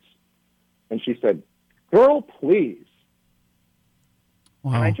eyes, and she said, girl, please.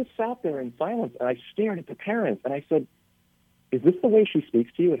 Wow. And I just sat there in silence, and I stared at the parents, and I said, is this the way she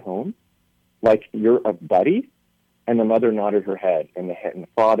speaks to you at home? Like you're a buddy? And the mother nodded her head, and the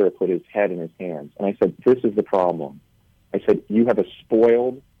father put his head in his hands. And I said, this is the problem. I said, you have a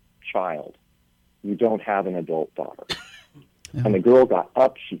spoiled child. You don't have an adult daughter. Yeah. And the girl got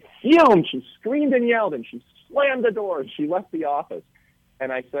up, she fumed, she screamed and yelled, and she slammed the door, and she left the office.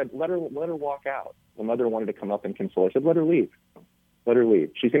 And I said, let her walk out. The mother wanted to come up and console her. I said, let her leave. Let her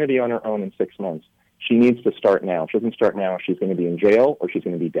leave. She's going to be on her own in 6 months. She needs to start now. If she doesn't start now, she's going to be in jail or she's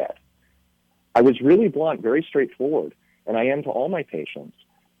going to be dead. I was really blunt, very straightforward, and I am to all my patients.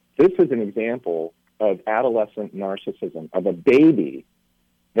 This is an example of adolescent narcissism, of a baby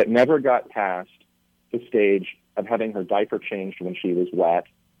that never got past the stage of having her diaper changed when she was wet,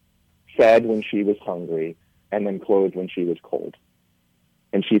 fed when she was hungry, and then clothed when she was cold.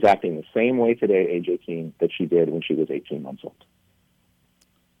 And she's acting the same way today, age 18, that she did when she was 18 months old.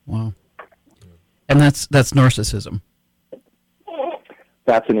 Wow. And that's narcissism.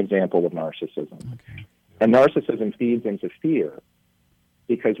 That's an example of narcissism. Okay. And narcissism feeds into fear,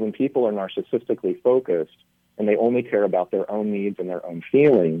 because when people are narcissistically focused and they only care about their own needs and their own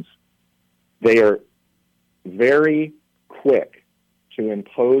feelings, they are very quick to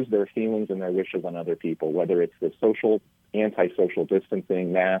impose their feelings and their wishes on other people, whether it's the anti-social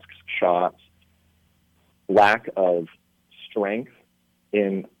distancing, masks, shots, lack of strength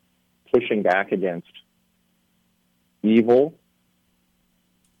in pushing back against evil.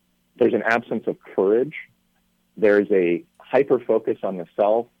 There's an absence of courage. There's a hyper-focus on the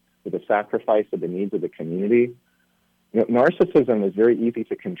self with a sacrifice of the needs of the community. Narcissism is very easy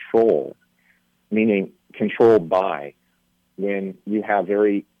to control, meaning controlled by, when you have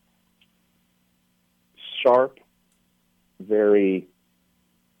very sharp, very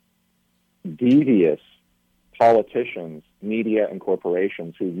devious politicians, media, and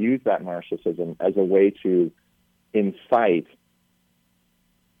corporations who use that narcissism as a way to incite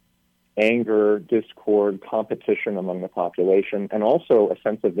anger, discord, competition among the population, and also a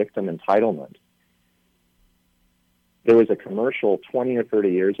sense of victim entitlement. There was a commercial 20 or 30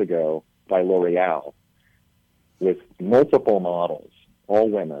 years ago by L'Oreal with multiple models, all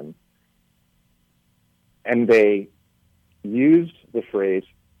women, and they used the phrase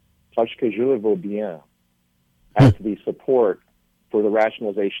 "parce que je le vaux bien" as the support for the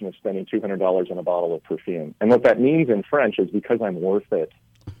rationalization of spending $200 on a bottle of perfume. And what that means in French is because I'm worth it.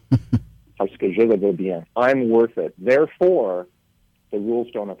 Parce que je le vaux bien. I'm worth it. Therefore, the rules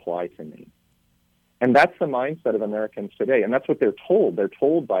don't apply to me. And that's the mindset of Americans today. And that's what they're told. They're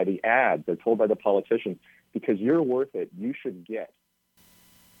told by the ads. They're told by the politicians, because you're worth it, you should get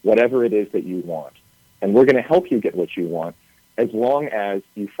whatever it is that you want. And we're going to help you get what you want as long as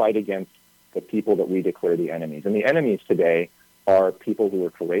you fight against the people that we declare the enemies. And the enemies today are people who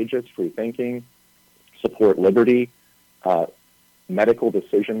are courageous, free-thinking, support liberty, medical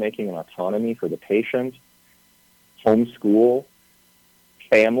decision-making and autonomy for the patient, homeschool,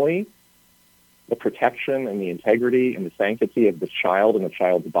 family, the protection and the integrity and the sanctity of the child and the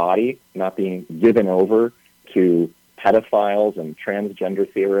child's body, not being given over to pedophiles and transgender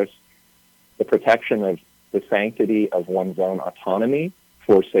theorists, the protection of the sanctity of one's own autonomy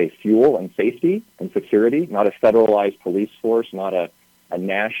for, say, fuel and safety and security, not a federalized police force, not a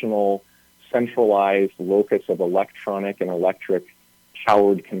national centralized locus of electronic and electric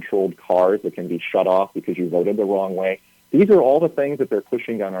powered-controlled cars that can be shut off because you voted the wrong way. These are all the things that they're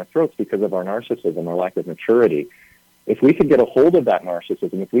pushing down our throats because of our narcissism, our lack of maturity. If we could get a hold of that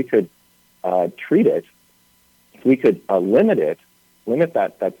narcissism, if we could treat it, if we could limit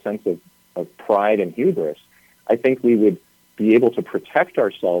that sense of pride and hubris, I think we would be able to protect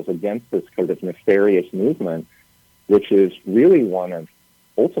ourselves against this kind of nefarious movement, which is really one of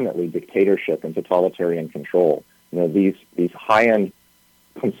ultimately dictatorship and totalitarian control. These high-end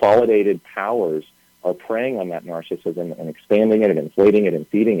consolidated powers are preying on that narcissism and expanding it and inflating it and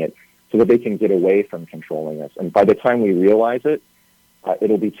feeding it so that they can get away from controlling us. And by the time we realize it,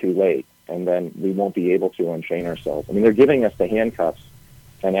 it'll be too late, and then we won't be able to unchain ourselves. I mean, they're giving us the handcuffs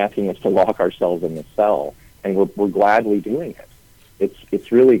and asking us to lock ourselves in the cell, and we're gladly doing it.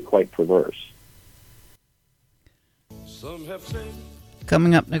 It's really quite perverse.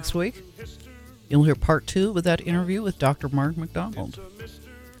 Coming up next week, you'll hear part 2 with that interview with Dr. Mark McDonald.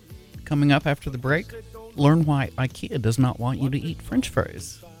 Coming up after the break, learn why IKEA does not want you to eat French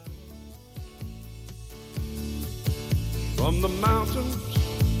fries. From the mountains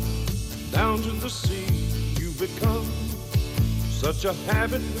down to the sea, you become such a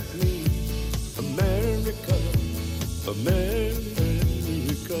habit with me. America, America.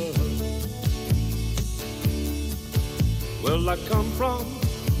 Well, I come from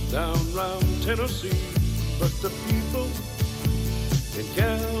down round Tennessee, but the people in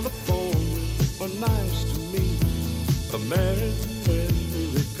California are nice to me. America,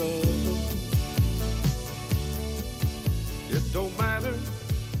 it don't matter.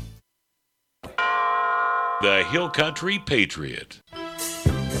 The Hill Country Patriot.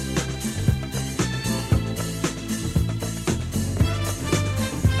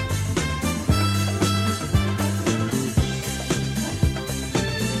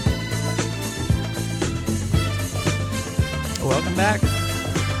 Welcome back.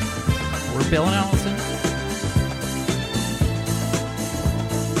 We're Bill and Allison.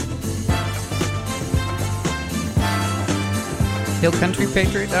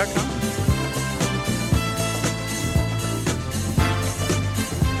 HillCountryPatriot.com.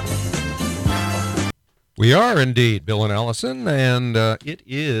 We are indeed Bill and Allison, and it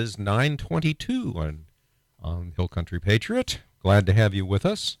is 9:22 on Hill Country Patriot. Glad to have you with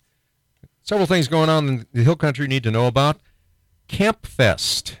us. Several things going on in the Hill Country you need to know about. Camp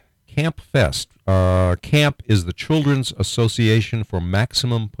Fest. Camp Fest. CAMP is the Children's Association for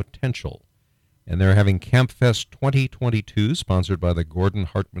Maximum Potential, and they're having Camp Fest 2022, sponsored by the Gordon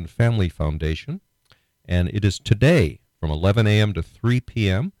Hartman Family Foundation, and it is today from 11 a.m. to 3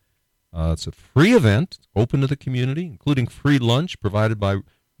 p.m. It's a free event, open to the community, including free lunch provided by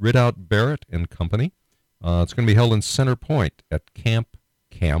Ridout Barrett and Company. It's going to be held in Center Point at Camp,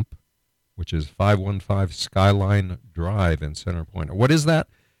 which is 515 Skyline Drive in Center Point. What is that?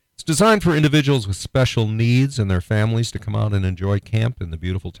 It's designed for individuals with special needs and their families to come out and enjoy camp in the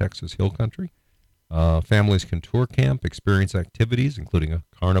beautiful Texas Hill Country. Families can tour camp, experience activities, including a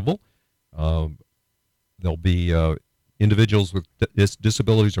carnival. There'll be individuals with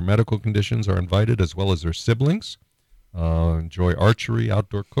disabilities or medical conditions are invited, as well as their siblings. Enjoy archery,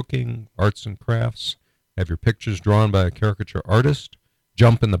 outdoor cooking, arts and crafts. Have your pictures drawn by a caricature artist.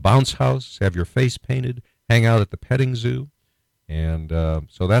 Jump in the bounce house. Have your face painted. Hang out at the petting zoo. And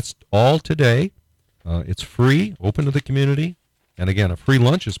so that's all today. It's free, open to the community. And again, a free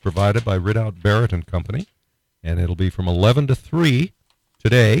lunch is provided by Ridout Barrett and Company. And it'll be from 11 to 3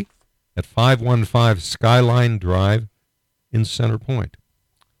 today at 515 Skyline Drive in Center Point.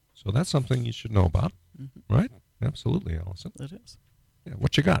 So that's something you should know about, right? Absolutely, Allison. It is. Yeah,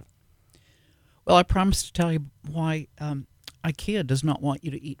 what you got? Well, I promised to tell you why IKEA does not want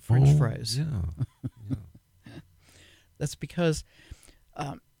you to eat French fries. Yeah. That's because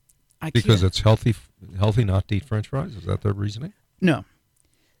IKEA... Because it's healthy not to eat French fries? Is that their reasoning? No.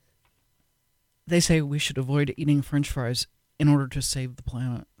 They say we should avoid eating French fries in order to save the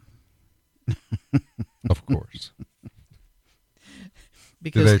planet. Of course.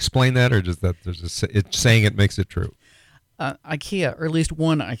 Because, do they explain that, or just that it's saying it makes it true? IKEA, or at least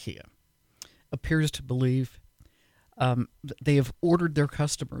one IKEA, appears to believe they have ordered their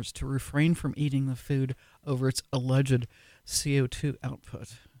customers to refrain from eating the food over its alleged CO2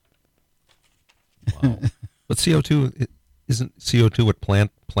 output. Wow. But CO2 isn't CO2 what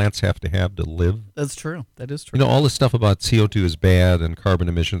plants have to live? That's true. That is true. You know, all this stuff about CO2 is bad and carbon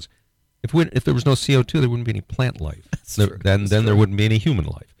emissions. If there was no CO2, there wouldn't be any plant life. Then there wouldn't be any human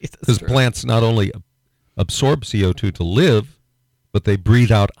life. Because plants not only absorb CO2 to live, but they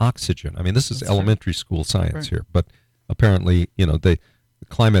breathe out oxygen. I mean, this is elementary school science here. But apparently, the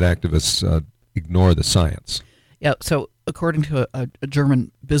climate activists ignore the science. Yeah, so according to a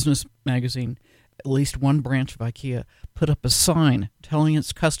German business magazine, at least one branch of IKEA put up a sign telling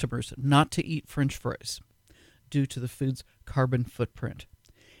its customers not to eat French fries due to the food's carbon footprint,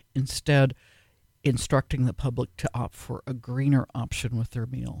 instead instructing the public to opt for a greener option with their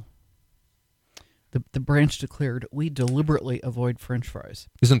meal. The branch declared, "We deliberately avoid French fries."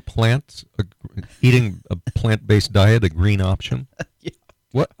 Isn't eating a plant-based diet a green option? Yeah.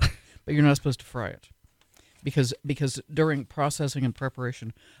 What? But you're not supposed to fry it. Because during processing and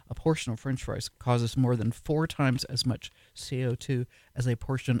preparation, a portion of French fries causes more than 4 times as much CO2 as a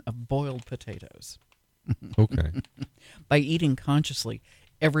portion of boiled potatoes. Okay. By eating consciously,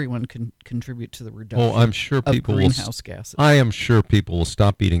 everyone can contribute to the reduction I'm sure of people greenhouse gases. I am sure people will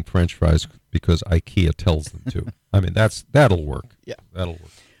stop eating French fries because IKEA tells them to. I mean, that'll work. Yeah. That'll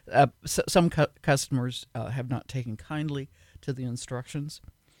work. Some customers have not taken kindly to the instructions.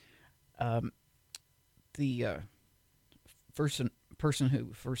 The person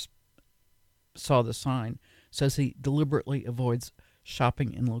who first saw the sign says he deliberately avoids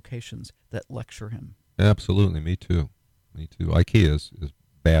shopping in locations that lecture him. Absolutely, me too. IKEA is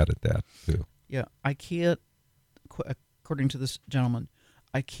bad at that too. Yeah, IKEA, according to this gentleman,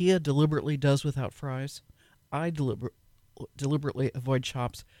 IKEA deliberately does without fries. I deliberately avoid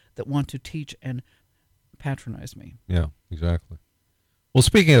shops that want to teach and patronize me. Yeah, exactly. Well,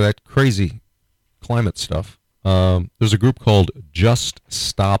 speaking of that crazy climate stuff, there's a group called Just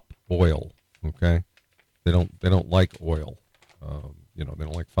Stop Oil. Okay, they don't like oil. They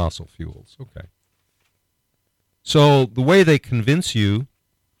don't like fossil fuels. Okay. So the way they convince you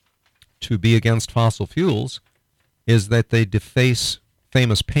to be against fossil fuels is that they deface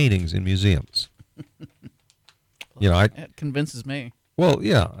famous paintings in museums. It convinces me. Well,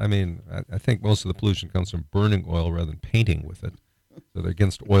 yeah. I mean, I think most of the pollution comes from burning oil rather than painting with it. So they're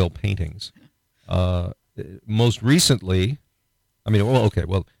against oil paintings. Most recently,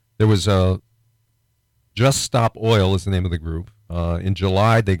 there was Just Stop Oil is the name of the group. In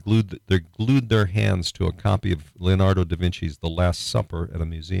July, they glued their hands to a copy of Leonardo da Vinci's The Last Supper at a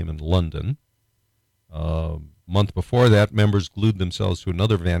museum in London. Month before that, members glued themselves to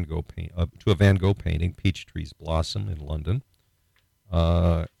another Van Gogh painting, Peachtree's Blossom in London.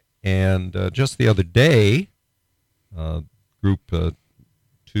 And just the other day,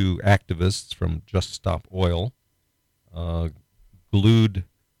 two activists from Just Stop Oil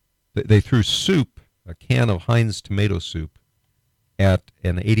they threw a can of Heinz tomato soup, at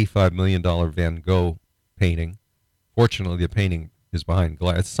an $85 million Van Gogh painting. Fortunately, the painting is behind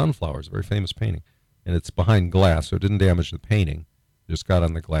glass. It's Sunflowers, a very famous painting, and it's behind glass, so it didn't damage the painting. It just got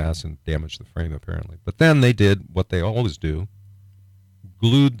on the glass and damaged the frame, apparently. But then they did what they always do,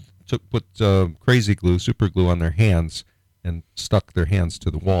 put crazy glue, super glue on their hands, and stuck their hands to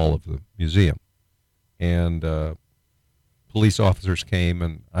the wall of the museum. And police officers came,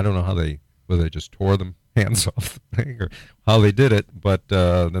 and I don't know whether they just tore them hands off the thing or how they did it, but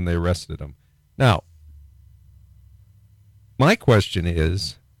then they arrested them. Now, my question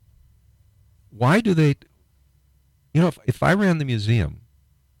is, why do they, if I ran the museum,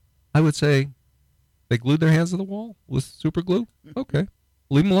 I would say, they glued their hands to the wall with super glue? Okay,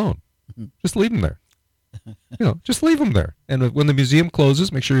 leave them alone. Just leave them there. Just leave them there. And when the museum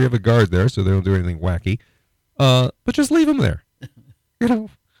closes, make sure you have a guard there so they don't do anything wacky. But just leave them there.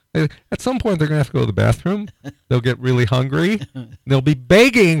 At some point, they're going to have to go to the bathroom. They'll get really hungry. They'll be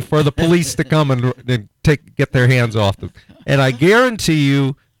begging for the police to come and get their hands off them. And I guarantee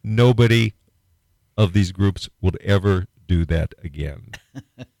you, nobody of these groups would ever do that again.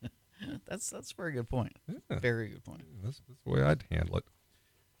 That's a very good point. Yeah. Very good point. That's the way I'd handle it.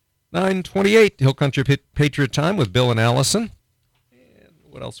 9:28, Hill Country Patriot Time with Bill and Allison. And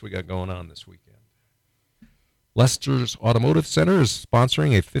what else we got going on this weekend? Lester's Automotive Center is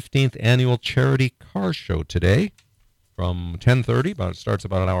sponsoring a 15th annual charity car show today from 10:30, it starts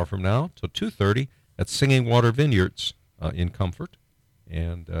about an hour from now, to 2:30 at Singing Water Vineyards in Comfort.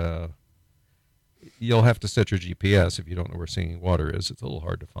 And you'll have to set your GPS if you don't know where Singing Water is. It's a little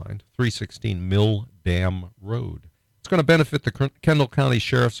hard to find. 316 Mill Dam Road. It's going to benefit the Kendall County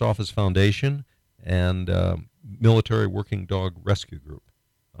Sheriff's Office Foundation and Military Working Dog Rescue Group.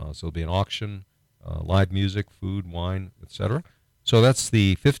 So there'll be an auction, live music, food, wine, etc. So that's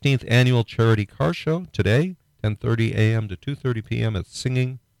the 15th annual charity car show today, 10:30 a.m. to 2:30 p.m. at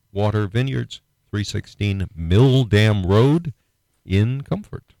Singing Water Vineyards, 316 Mill Dam Road in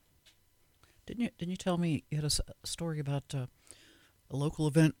Comfort. Didn't you tell me you had a story about a local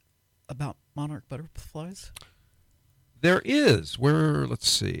event about monarch butterflies? There is. Let's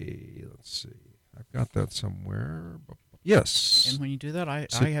see. I've got that somewhere. Yes. And when you do that, I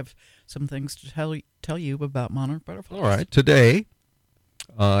have some things to tell you about monarch butterflies. All right. Today,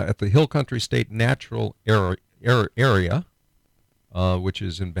 at the Hill Country State Natural Area, which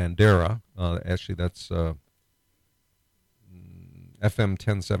is in Bandera. Actually, that's FM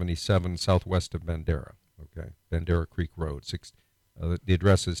 1077 southwest of Bandera. Okay, Bandera Creek Road. The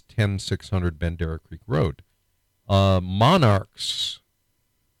address is 10600 Bandera Creek Road. Monarchs.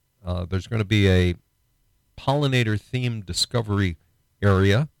 There's going to be a pollinator-themed discovery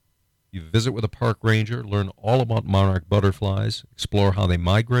area. You visit with a park ranger, learn all about monarch butterflies, explore how they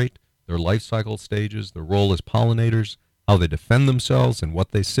migrate, their life cycle stages, their role as pollinators, how they defend themselves, and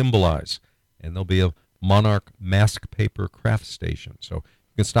what they symbolize. And there'll be a monarch mask paper craft station. So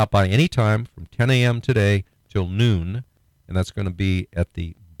you can stop by any time from 10 a.m. today till noon, and that's going to be at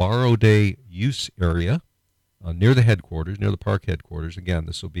the Borrow Day Use Area near the headquarters, near the park headquarters. Again,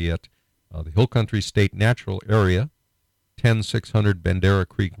 this will be at the Hill Country State Natural Area, 10600 Bandera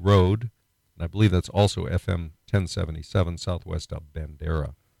Creek Road, and I believe that's also FM 1077 southwest of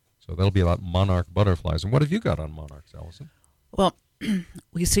Bandera. So that'll be about monarch butterflies. And what have you got on monarchs, Alison? Well,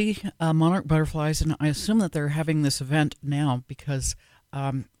 we see monarch butterflies, and I assume that they're having this event now because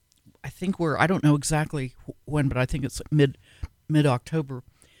I think I don't know exactly when, but I think it's mid-October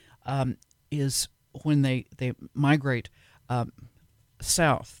is when they migrate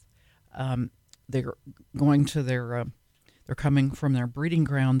south. They're going to they're coming from their breeding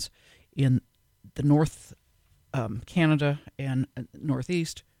grounds in the North Canada and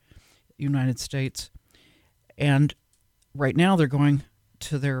Northeast United States, and right now they're going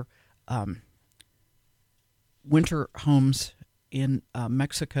to their winter homes in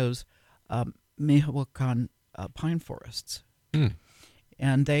Mexico's Michoacan pine forests.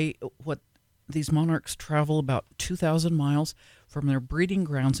 And these monarchs travel about 2,000 miles from their breeding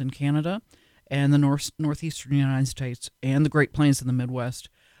grounds in Canada and the northeastern United States and the Great Plains in the Midwest.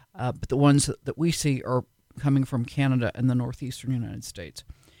 But the ones that we see are coming from Canada and the northeastern United States.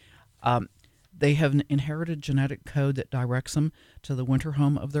 They have an inherited genetic code that directs them to the winter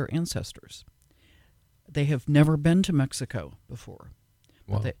home of their ancestors. They have never been to Mexico before,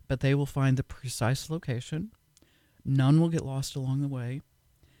 wow. but they will find the precise location. None will get lost along the way.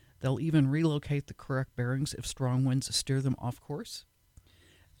 They'll even relocate the correct bearings if strong winds steer them off course.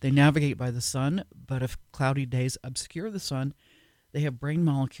 They navigate by the sun, but if cloudy days obscure the sun, they have brain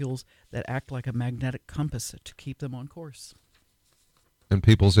molecules that act like a magnetic compass to keep them on course. And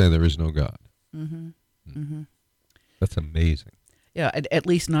people say there is no God. Mm-hmm. Mm-hmm. That's amazing. Yeah, at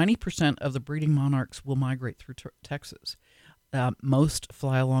least 90% of the breeding monarchs will migrate through Texas. Most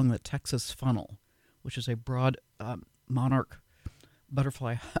fly along the Texas Funnel, which is a broad monarch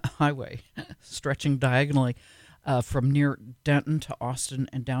butterfly highway stretching diagonally from near Denton to Austin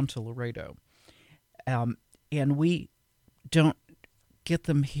and down to Laredo. And we don't get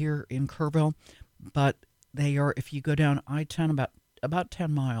them here in Kerrville, but they are, if you go down I-10 about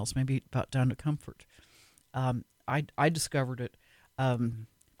 10 miles, maybe about down to Comfort. I discovered it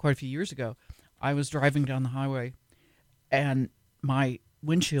quite a few years ago. I was driving down the highway, and my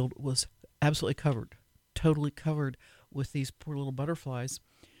windshield was absolutely covered, totally covered with these poor little butterflies.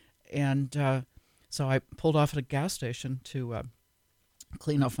 And so I pulled off at a gas station to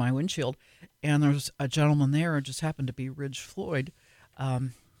clean off my windshield, and there was a gentleman there, it just happened to be Ridge Floyd,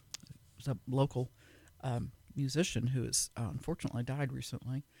 was a local musician who has unfortunately died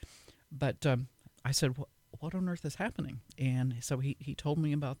recently. But I said, what on earth is happening? And so he told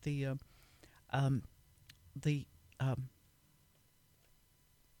me about that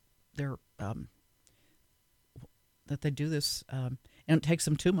they do this, and it takes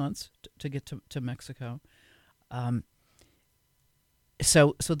them 2 months to get to Mexico.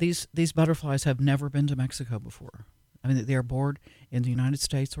 So these butterflies have never been to Mexico before. I mean, they are born in the United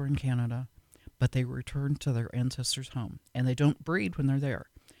States or in Canada, but they return to their ancestors' home, and they don't breed when they're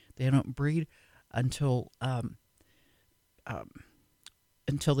there. They don't breed until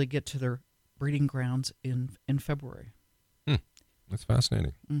they get to their breeding grounds in February. That's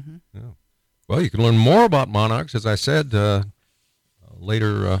fascinating. Mm-hmm. Yeah. Well, you can learn more about monarchs, as I said,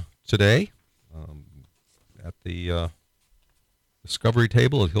 later today at the Discovery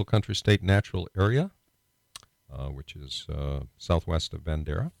Table at Hill Country State Natural Area, which is southwest of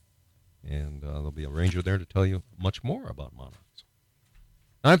Bandera. And there'll be a ranger there to tell you much more about monarchs.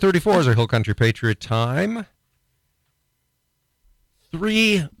 9:34 is our Hill Country Patriot time.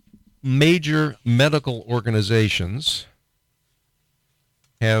 3 major medical organizations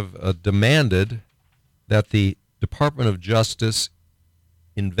have demanded that the Department of Justice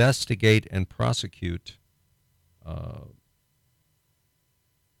investigate and prosecute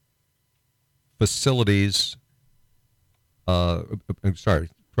prosecute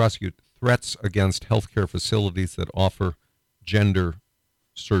threats against healthcare facilities that offer gender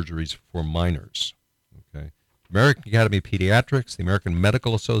surgeries for minors. Okay, American Academy of Pediatrics, the American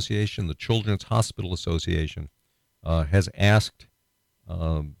Medical Association, the Children's Hospital Association has asked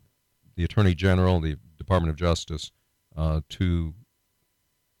the Attorney General, the Department of Justice, to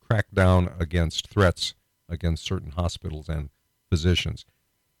crack down against threats against certain hospitals and physicians.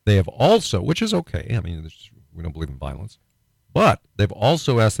 They have also, which is okay, I mean, we don't believe in violence, but they've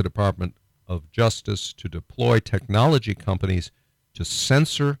also asked the Department of Justice to deploy technology companies to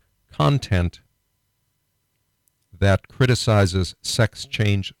censor content that criticizes sex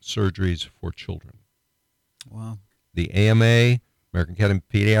change surgeries for children. Wow. The AMA, American Academy of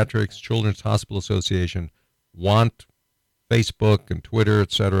Pediatrics, Children's Hospital Association want Facebook and Twitter,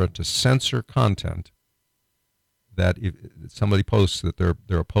 etc., to censor content that if somebody posts that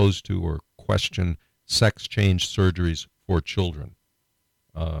they're opposed to or question sex change surgeries for children,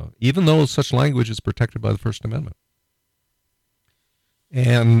 even though such language is protected by the First Amendment.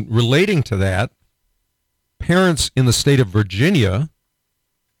 And relating to that, parents in the state of Virginia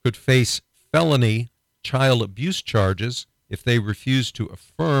could face felony child abuse charges if they refuse to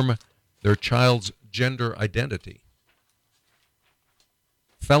affirm their child's gender identity.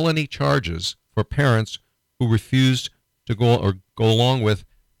 Felony charges for parents who refuse to go along with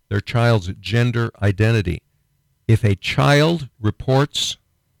their child's gender identity. If a child reports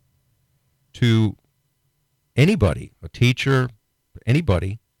to anybody, a teacher,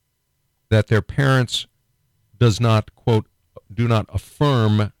 anybody, that their parents do not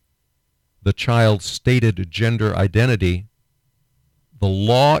affirm the child's stated gender identity, the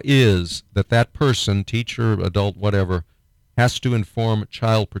law is that person, teacher, adult, whatever, has to inform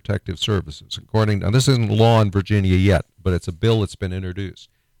Child Protective Services. Now, this isn't law in Virginia yet, but it's a bill that's been introduced.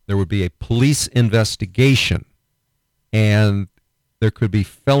 There would be a police investigation, and there could be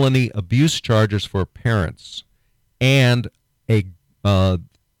felony abuse charges for parents, and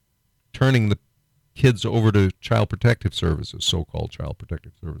turning the kids over to Child Protective Services, so-called Child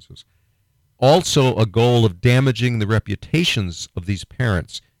Protective Services. Also, a goal of damaging the reputations of these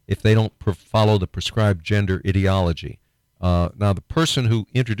parents if they don't follow the prescribed gender ideology. Now, the person who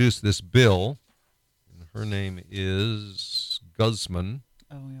introduced this bill, her name is Guzman.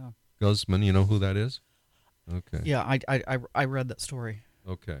 Oh, yeah. Guzman, you know who that is? Okay. Yeah, I read that story.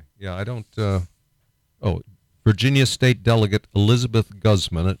 Okay. Yeah, I don't... Virginia State Delegate Elizabeth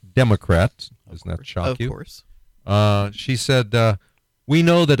Guzman, a Democrat. Doesn't that shock you? Of course. She said, we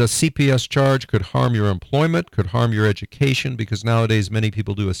know that a CPS charge could harm your employment, could harm your education, because nowadays many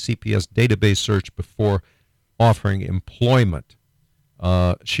people do a CPS database search before offering employment.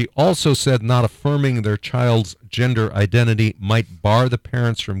 She also said not affirming their child's gender identity might bar the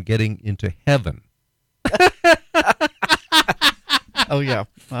parents from getting into heaven. Oh, yeah.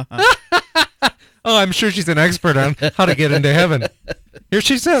 Uh-huh. Oh, I'm sure she's an expert on how to get into heaven. Here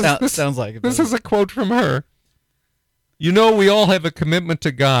she says, sounds like it. This is a quote from her. You know, we all have a commitment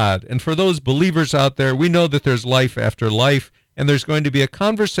to God, and for those believers out there, we know that there's life after life, and there's going to be a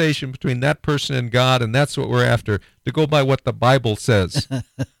conversation between that person and God, and that's what we're after, to go by what the Bible says.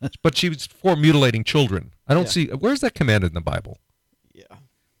 But she was for mutilating children. I don't see, where's that commanded in the Bible? Yeah.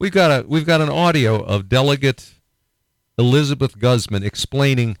 We've got an audio of Delegate Elizabeth Guzman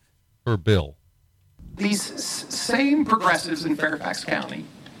explaining her bill. These same progressives in Fairfax County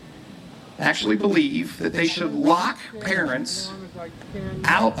actually believe that they should lock parents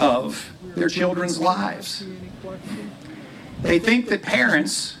out of their children's lives. They think that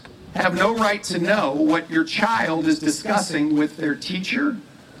parents have no right to know what your child is discussing with their teacher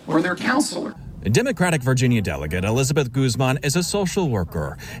or their counselor. Democratic Virginia delegate Elizabeth Guzman is a social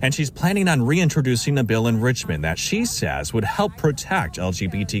worker, and she's planning on reintroducing a bill in Richmond that she says would help protect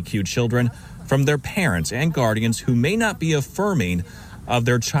LGBTQ children from their parents and guardians who may not be affirming of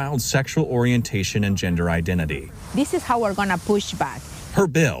their child's sexual orientation and gender identity. This is how we're going to push back. Her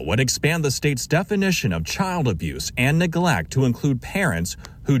bill would expand the state's definition of child abuse and neglect to include parents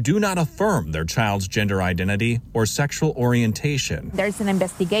who do not affirm their child's gender identity or sexual orientation. There's an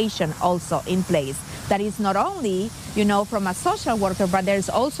investigation also in place that is not only, from a social worker, but there's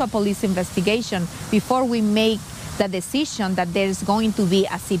also a police investigation before we make the decision that there's going to be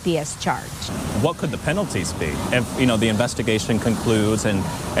a CPS charge. What could the penalties be if, the investigation concludes and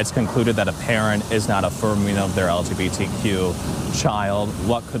it's concluded that a parent is not affirming of their LGBTQ child?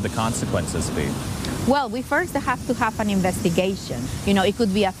 What could the consequences be? Well, we first have to have an investigation. It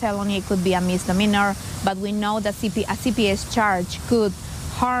could be a felony, it could be a misdemeanor, but we know that a CPS charge could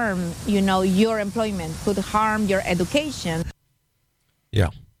harm, your employment, could harm your education. Yeah.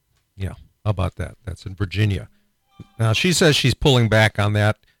 How about that? That's in Virginia. Now, she says she's pulling back on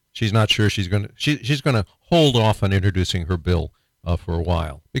that. She's not sure she's going to hold off on introducing her bill for a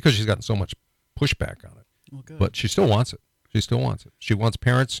while because she's gotten so much pushback on it. Well, good. But she still wants it. She wants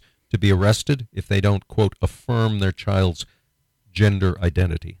parents to be arrested if they don't, quote, affirm their child's gender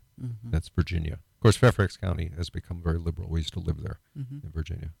identity. Mm-hmm. That's Virginia. Of course, Fairfax County has become very liberal. We used to live there in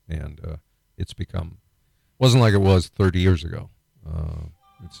Virginia, and wasn't like it was 30 years ago.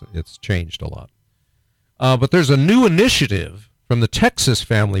 It's changed a lot. But there's a new initiative from the Texas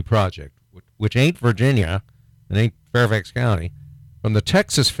Family Project, which ain't Virginia and ain't Fairfax County, from the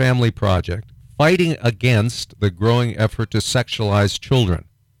Texas Family Project, fighting against the growing effort to sexualize children.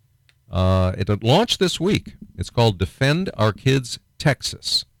 It launched this week. It's called Defend Our Kids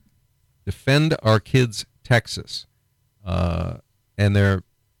Texas. Defend Our Kids Texas. And their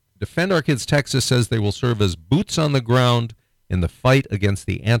Defend Our Kids Texas says they will serve as boots on the ground in the fight against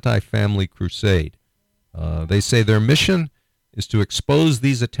the anti-family crusade. They say their mission is to expose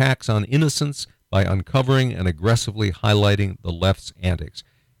these attacks on innocents by uncovering and aggressively highlighting the left's antics.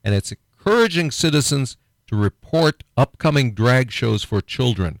 And it's encouraging citizens to report upcoming drag shows for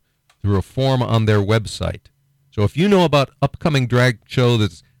children through a form on their website. So if you know about upcoming drag show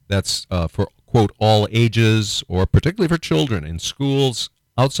that's for, quote, all ages, or particularly for children in schools,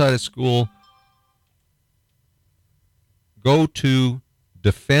 outside of school, go to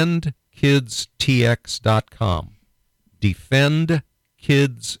defendkidstx.com.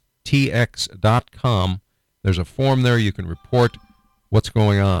 Defendkidstx.com. There's a form there. You can report what's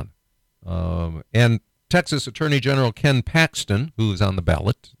going on. And Texas Attorney General Ken Paxton, who is on the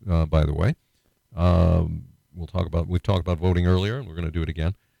ballot, by the way, we've talked about voting earlier, and we're going to do it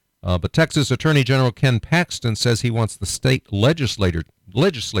again. But Texas Attorney General Ken Paxton says he wants the state legislature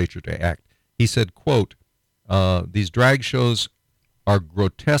to act. He said, quote, these drag shows are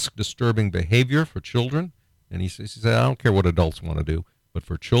grotesque, disturbing behavior for children. And he said, I don't care what adults want to do, but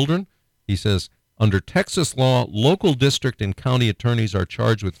for children, he says, under Texas law, local district and county attorneys are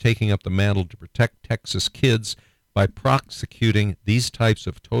charged with taking up the mantle to protect Texas kids by prosecuting these types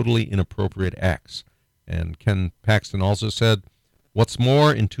of totally inappropriate acts. And Ken Paxton also said, what's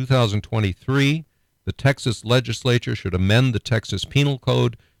more, in 2023, the Texas legislature should amend the Texas Penal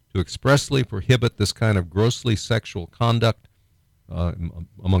Code to expressly prohibit this kind of grossly sexual conduct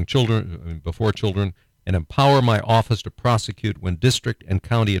among children, before children, and empower my office to prosecute when district and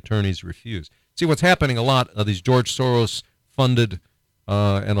county attorneys refuse. See, what's happening a lot of these George Soros-funded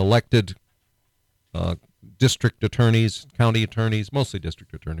and elected district attorneys, county attorneys, mostly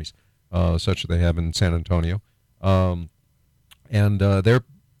district attorneys, such as they have in San Antonio, and they're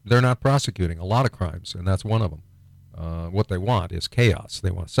not prosecuting a lot of crimes, and that's one of them. What they want is chaos.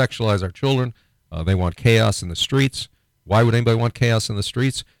 They want to sexualize our children. They want chaos in the streets. Why would anybody want chaos in the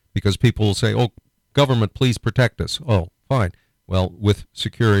streets? Because people will say, oh, government, please protect us. Oh, fine. Well, with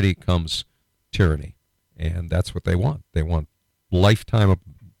security comes tyranny, and that's what they want. They want lifetime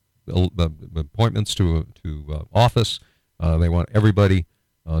appointments to office. They want everybody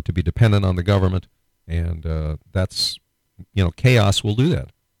to be dependent on the government, and that's, chaos will do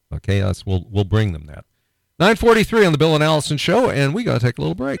that. Chaos will bring them that. 9:43 on the Bill and Alison Show, and we got to take a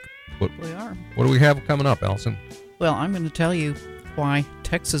little break. We are. What do we have coming up, Alison? Well, I'm going to tell you why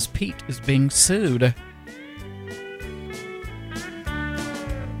Texas Pete is being sued.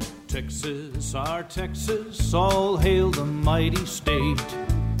 Texas, our Texas, all hail the mighty state.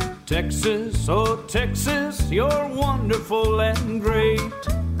 Texas, oh Texas, you're wonderful and great.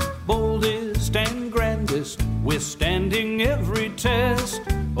 Boldest and grandest, withstanding every test.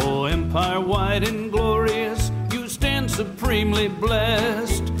 Oh, empire-wide and glorious, you stand supremely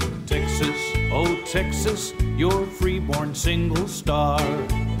blessed. Texas, oh Texas, your freeborn single star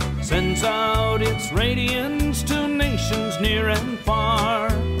sends out its radiance to nations near and far.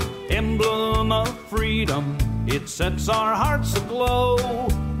 Emblem of freedom, it sets our hearts aglow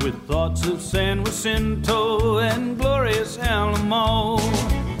with thoughts of San Jacinto and glorious Alamo.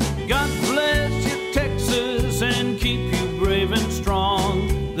 God bless you, Texas, and keep you brave and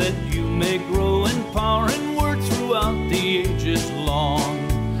strong, that you may grow in power and worth throughout the ages long.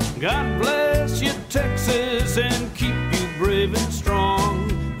 God bless you, Texas, and keep you brave and strong,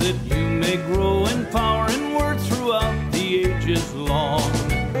 that you may grow in power and worth throughout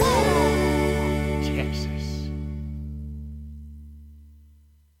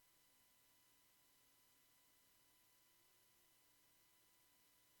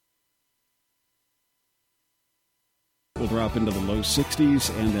will drop into the low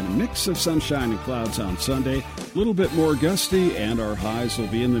 60s, and then a mix of sunshine and clouds on Sunday. A little bit more gusty, and our highs will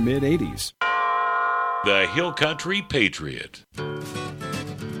be in the mid-80s. The Hill Country Patriot.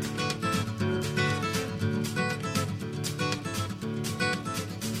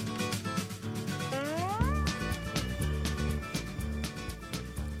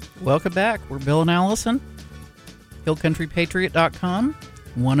 Welcome back. We're Bill and Allison, hillcountrypatriot.com,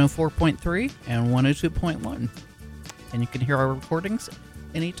 104.3 and 102.1. And you can hear our recordings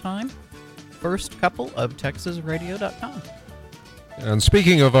anytime. First couple of texasradio.com. And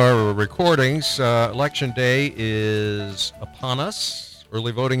speaking of our recordings, Election Day is upon us.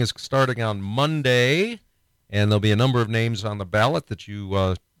 Early voting is starting on Monday, and there'll be a number of names on the ballot that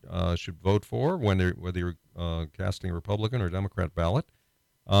you should vote for whether you're casting a Republican or Democrat ballot.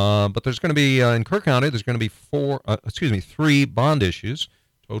 But there's going to be, in Kerr County, there's going to be 3 bond issues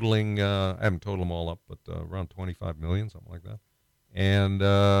totaling, I haven't totaled them all up, but around $25 million, something like that. And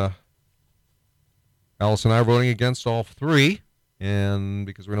Alison and I are voting against all 3, and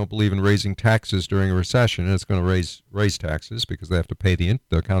because we don't believe in raising taxes during a recession, and it's going to raise taxes because they have to pay the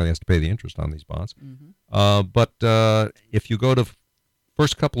county has to pay the interest on these bonds. Mm-hmm. But if you go to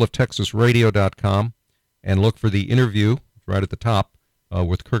first couple of texasradio.com and look for the interview right at the top,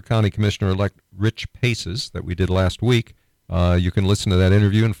 with Kerr County Commissioner-elect Rich Paces that we did last week. You can listen to that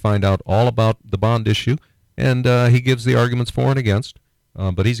interview and find out all about the bond issue. And he gives the arguments for and against,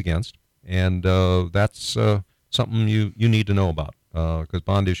 but he's against. And that's something you need to know about because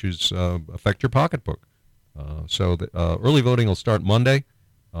bond issues affect your pocketbook. So the, early voting will start Monday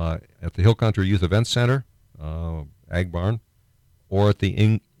at the Hill Country Youth Event Center, Ag Barn, or at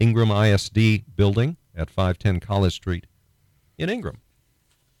the Ingram ISD building at 510 College Street in Ingram.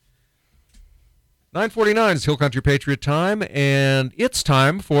 9:49 is Hill Country Patriot time, and it's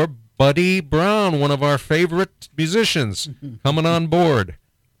time for Buddy Brown, one of our favorite musicians, coming on board.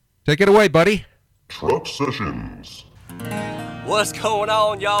 Take it away, Buddy. Truck Sessions. What's going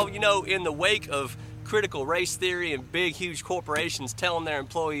on, y'all? You know, in the wake of critical race theory and big, huge corporations telling their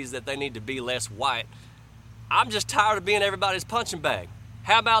employees that they need to be less white, I'm just tired of being everybody's punching bag.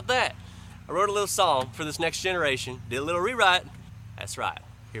 How about that? I wrote a little song for this next generation, did a little rewrite. That's right.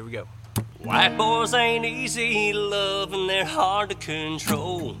 Here we go. White boys ain't easy to love and they're hard to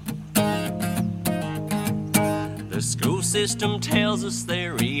control. The school system tells us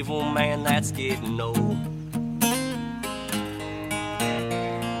they're evil, man, that's getting old.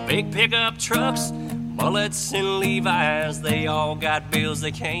 Big pickup trucks, bullets and Levi's, they all got bills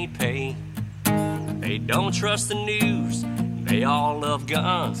they can't pay. They don't trust the news, they all love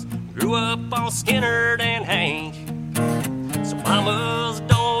guns, grew up on Skinner and Hank. So mamas,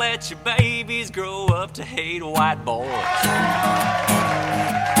 don't let your babies grow up to hate white boys.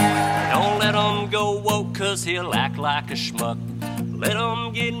 Don't let them go woke, cause he'll act like a schmuck. Let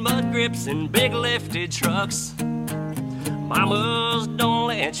them get mud grips and big lifted trucks. Mamas, don't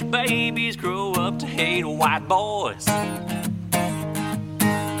let your babies grow up to hate white boys.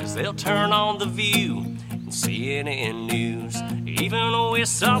 Cause they'll turn on The View and CNN News, even with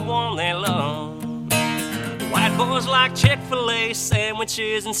someone they love. White boys like Chick-fil-A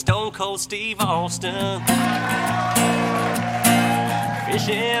sandwiches and Stone Cold Steve Austin.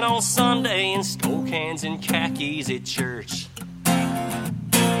 Fishing on Sunday and Skull cans and khakis at church.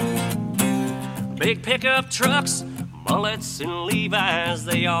 Big pickup trucks, mullets and Levi's,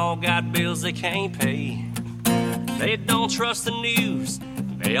 they all got bills they can't pay. They don't trust the news,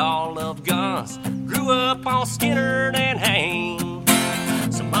 they all love guns, grew up on Skinner and Hank.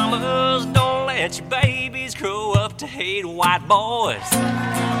 So mamas, don't let your babies grow up to hate white boys.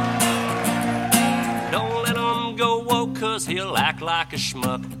 Don't let them go woke, cause he'll act like a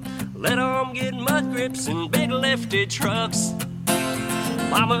schmuck. Let them get mud grips and big lifted trucks.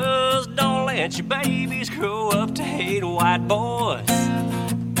 Mamas, don't let your babies grow up to hate white boys.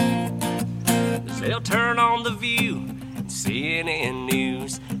 Cause they'll turn on The View and CNN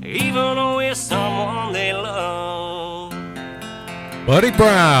News, even with someone they love. Buddy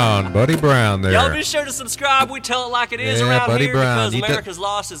Brown there. Y'all be sure to subscribe. We tell it like it is around Buddy here Brown. because America's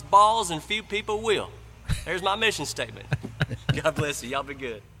lost its balls and few people will. There's my mission statement. God bless you. Y'all be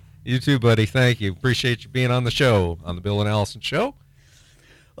good. You too, buddy. Thank you. Appreciate you being on the show, on the Bill and Allison Show.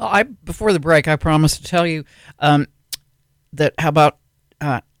 Well, before the break, I promised to tell you that how about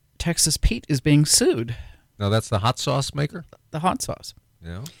Texas Pete is being sued. No, that's the hot sauce maker? The hot sauce.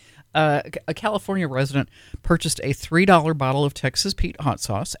 Yeah. A California resident purchased a $3 bottle of Texas Pete hot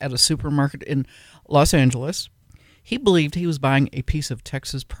sauce at a supermarket in Los Angeles. He believed he was buying a piece of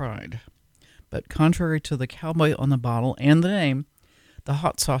Texas pride. But contrary to the cowboy on the bottle and the name, the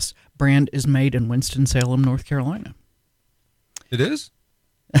hot sauce brand is made in Winston-Salem, North Carolina. It is?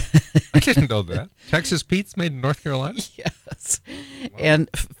 I didn't know that. Texas Pete's made in North Carolina? Yes. Wow. And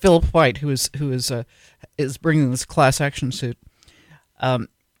Philip White, who is bringing this class action suit,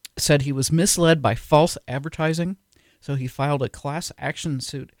 said he was misled by false advertising, so he filed a class action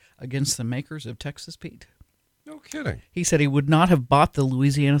suit against the makers of Texas Pete. No kidding. He said he would not have bought the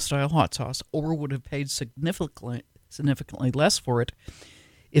Louisiana-style hot sauce or would have paid significantly less for it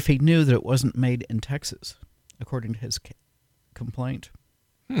if he knew that it wasn't made in Texas, according to his complaint.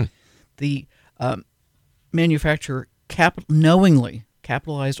 The manufacturer knowingly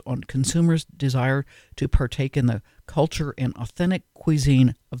capitalized on consumers' desire to partake in the culture and authentic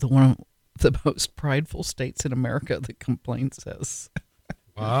cuisine of one of the most prideful states in America, the complaint says.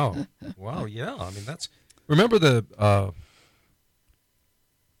 Wow. Yeah. I mean, that's... Remember the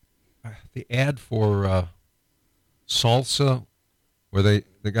ad for salsa, where the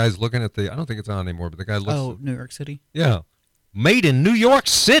guy's looking at I don't think it's on anymore, but the guy looks... Oh, New York City? Yeah. Made in New York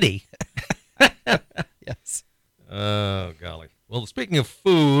City. Yes. Oh, golly. Well, speaking of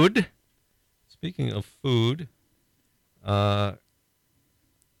food, a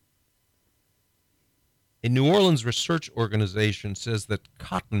New Orleans research organization says that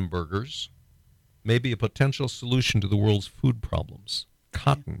cotton burgers may be a potential solution to the world's food problems.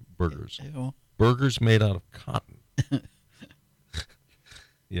 Cotton burgers. Ew. Burgers made out of cotton.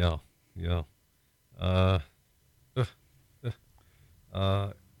 Yeah.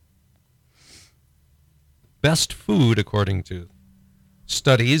 Best food, according to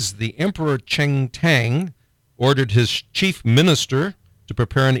studies, the Emperor Cheng Tang ordered his chief minister to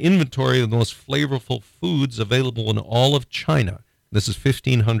prepare an inventory of the most flavorful foods available in all of China. This is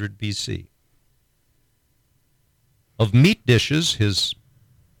 1500 BC. Of meat dishes, his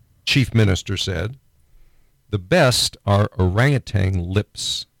chief minister said, the best are orangutan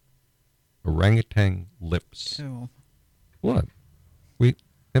lips. Orangutan lips. Ew. What?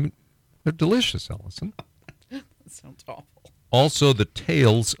 They're delicious, Alison. That sounds awful. Also, the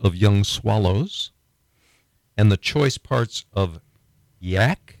tails of young swallows and the choice parts of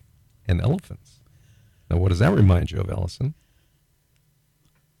yak and elephants. Now, what does that remind you of, Alison?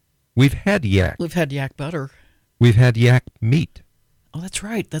 We've had yak. We've had yak butter. We've had yak meat. Oh, that's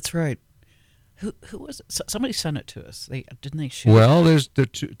right. Who was it? Somebody sent it to us. Didn't they shoot? Well, there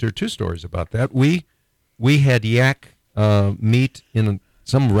are two stories about that. We had yak meat in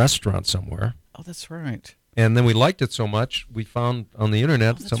some restaurant somewhere. Oh, that's right. And then we liked it so much, we found on the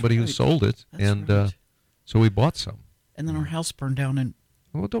internet somebody who sold it, so we bought some. And then our house burned down. And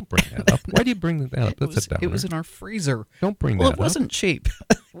well, don't bring that up. Why do you bring that up? That's a downer. It was in our freezer. Don't bring that up. Well, it wasn't cheap.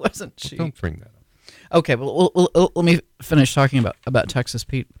 It wasn't cheap. Well, don't bring that up. Okay, well, let me finish talking about Texas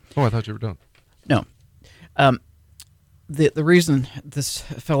Pete. Oh, I thought you were done. No. The reason this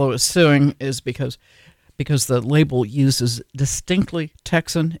fellow is suing is because the label uses distinctly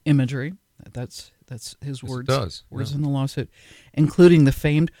Texan imagery. That's his words. It does. Words in the lawsuit, including the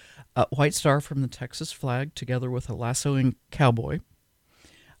famed white star from the Texas flag, together with a lassoing cowboy.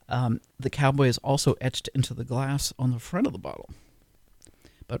 The cowboy is also etched into the glass on the front of the bottle.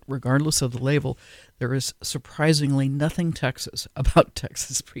 But regardless of the label, there is surprisingly nothing Texas about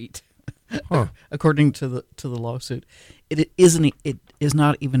Texas Pete. Huh. According to the lawsuit, it is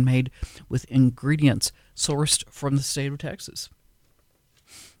not even made with ingredients sourced from the state of Texas.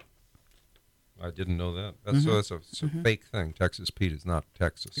 I didn't know that. That's a fake thing. Texas Pete is not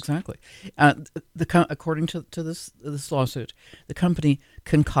Texas. Exactly. According to this lawsuit, the company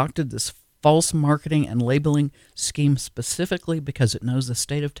concocted this false marketing and labeling scheme specifically because it knows the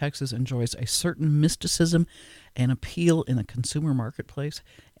state of Texas enjoys a certain mysticism and appeal in the consumer marketplace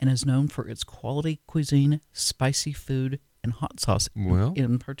and is known for its quality cuisine, spicy food, and hot sauce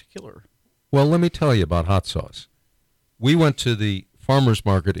in particular. Well, let me tell you about hot sauce. We went to the farmers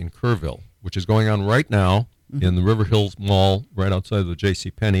market in Kerrville, which is going on right now in the River Hills Mall right outside of the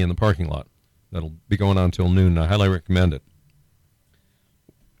JCPenney in the parking lot. That'll be going on until noon. I highly recommend it.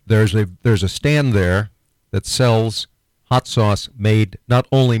 There's a stand there that sells hot sauce not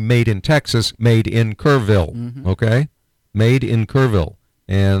only made in Texas, made in Kerrville, okay? Made in Kerrville.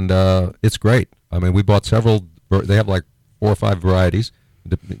 And it's great. I mean, we bought several. They have like 4 or 5 varieties,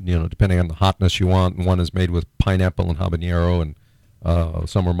 depending on the hotness you want. And one is made with pineapple and habanero, and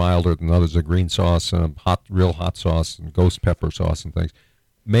some are milder than others. A green sauce, real hot sauce, and ghost pepper sauce and things.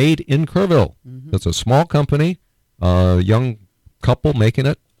 Made in Kerrville. It's a small company, young couple making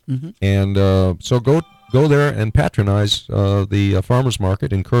it. And so go there and patronize the farmers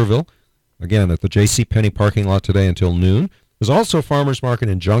market in Kerrville. Again, at the JCPenney parking lot today until noon. There's also a farmers market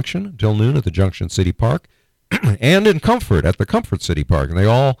in Junction until noon at the Junction City Park, and in Comfort at the Comfort City Park. And they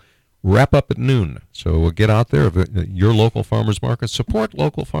all wrap up at noon. So we'll get out there, your local farmers market. Support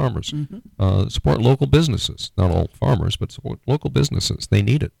local farmers. Support local businesses. Not all farmers, but support local businesses. They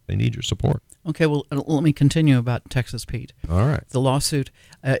need it. They need your support. Okay, well, let me continue about Texas Pete. All right. The lawsuit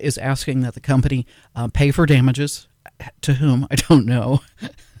is asking that the company pay for damages. To whom? I don't know.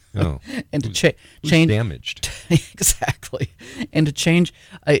 Oh, and who's change damaged. Exactly. And to change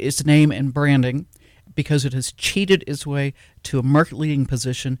its name and branding because it has cheated its way to a market-leading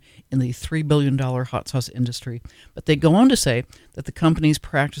position in the $3 billion hot sauce industry. But they go on to say that the company's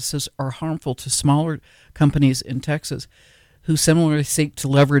practices are harmful to smaller companies in Texas who similarly seek to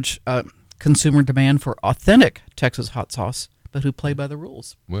leverage consumer demand for authentic Texas hot sauce, but who play by the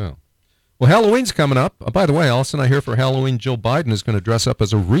rules. Well, Halloween's coming up. By the way, Alison, I hear for Halloween, Jill Biden is going to dress up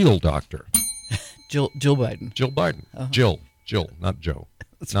as a real doctor. Jill Biden. Jill Biden. Jill, not Joe.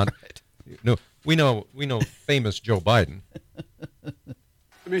 That's not, right. No, we know famous Joe Biden. Let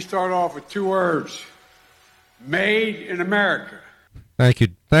me start off with 2 words. Made in America. Thank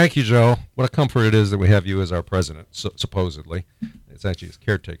you, Joe. What a comfort it is that we have you as our president, supposedly. It's actually his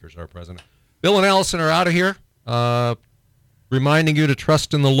caretaker's our president. Bill and Allison are out of here. Reminding you to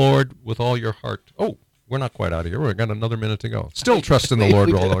trust in the Lord with all your heart. Oh, we're not quite out of here. We've got another minute to go. Still trust in the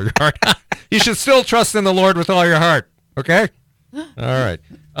Lord with all your heart. You should still trust in the Lord with all your heart, okay? All right.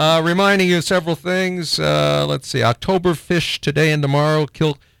 Reminding you of several things. Let's see. October fish today and tomorrow.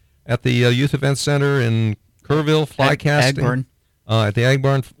 At the Youth Event Center in Kerrville, fly casting. Ag Barn. At the Ag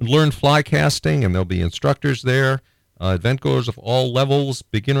Barn, learn fly casting, and there'll be instructors there. Event goers of all levels,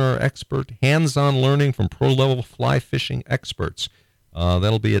 beginner or expert, hands-on learning from pro-level fly fishing experts.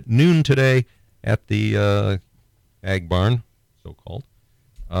 That'll be at noon today at the Ag Barn, so-called.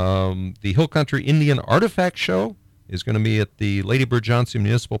 The Hill Country Indian Artifact Show is going to be at the Lady Bird Johnson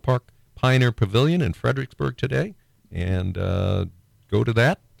Municipal Park Pioneer Pavilion in Fredericksburg today. And go to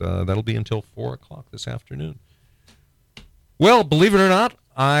that. That'll be until 4 o'clock this afternoon. Well, believe it or not,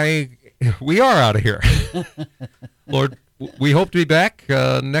 we are out of here. Lord, we hope to be back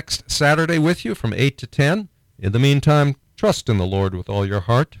next Saturday with you from 8 to 10. In the meantime, trust in the Lord with all your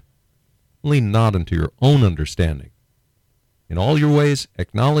heart. Lean not into your own understanding. In all your ways,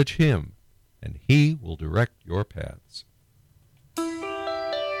 acknowledge Him, and He will direct your paths.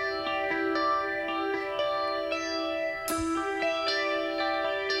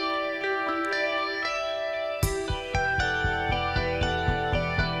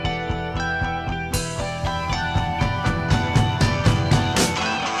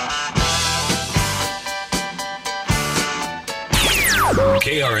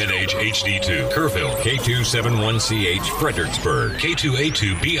 KRNH HD2, Kerrville, K271CH, Fredericksburg,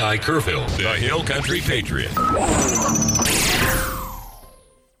 K2A2BI, Kerrville, the Hill Country Patriot.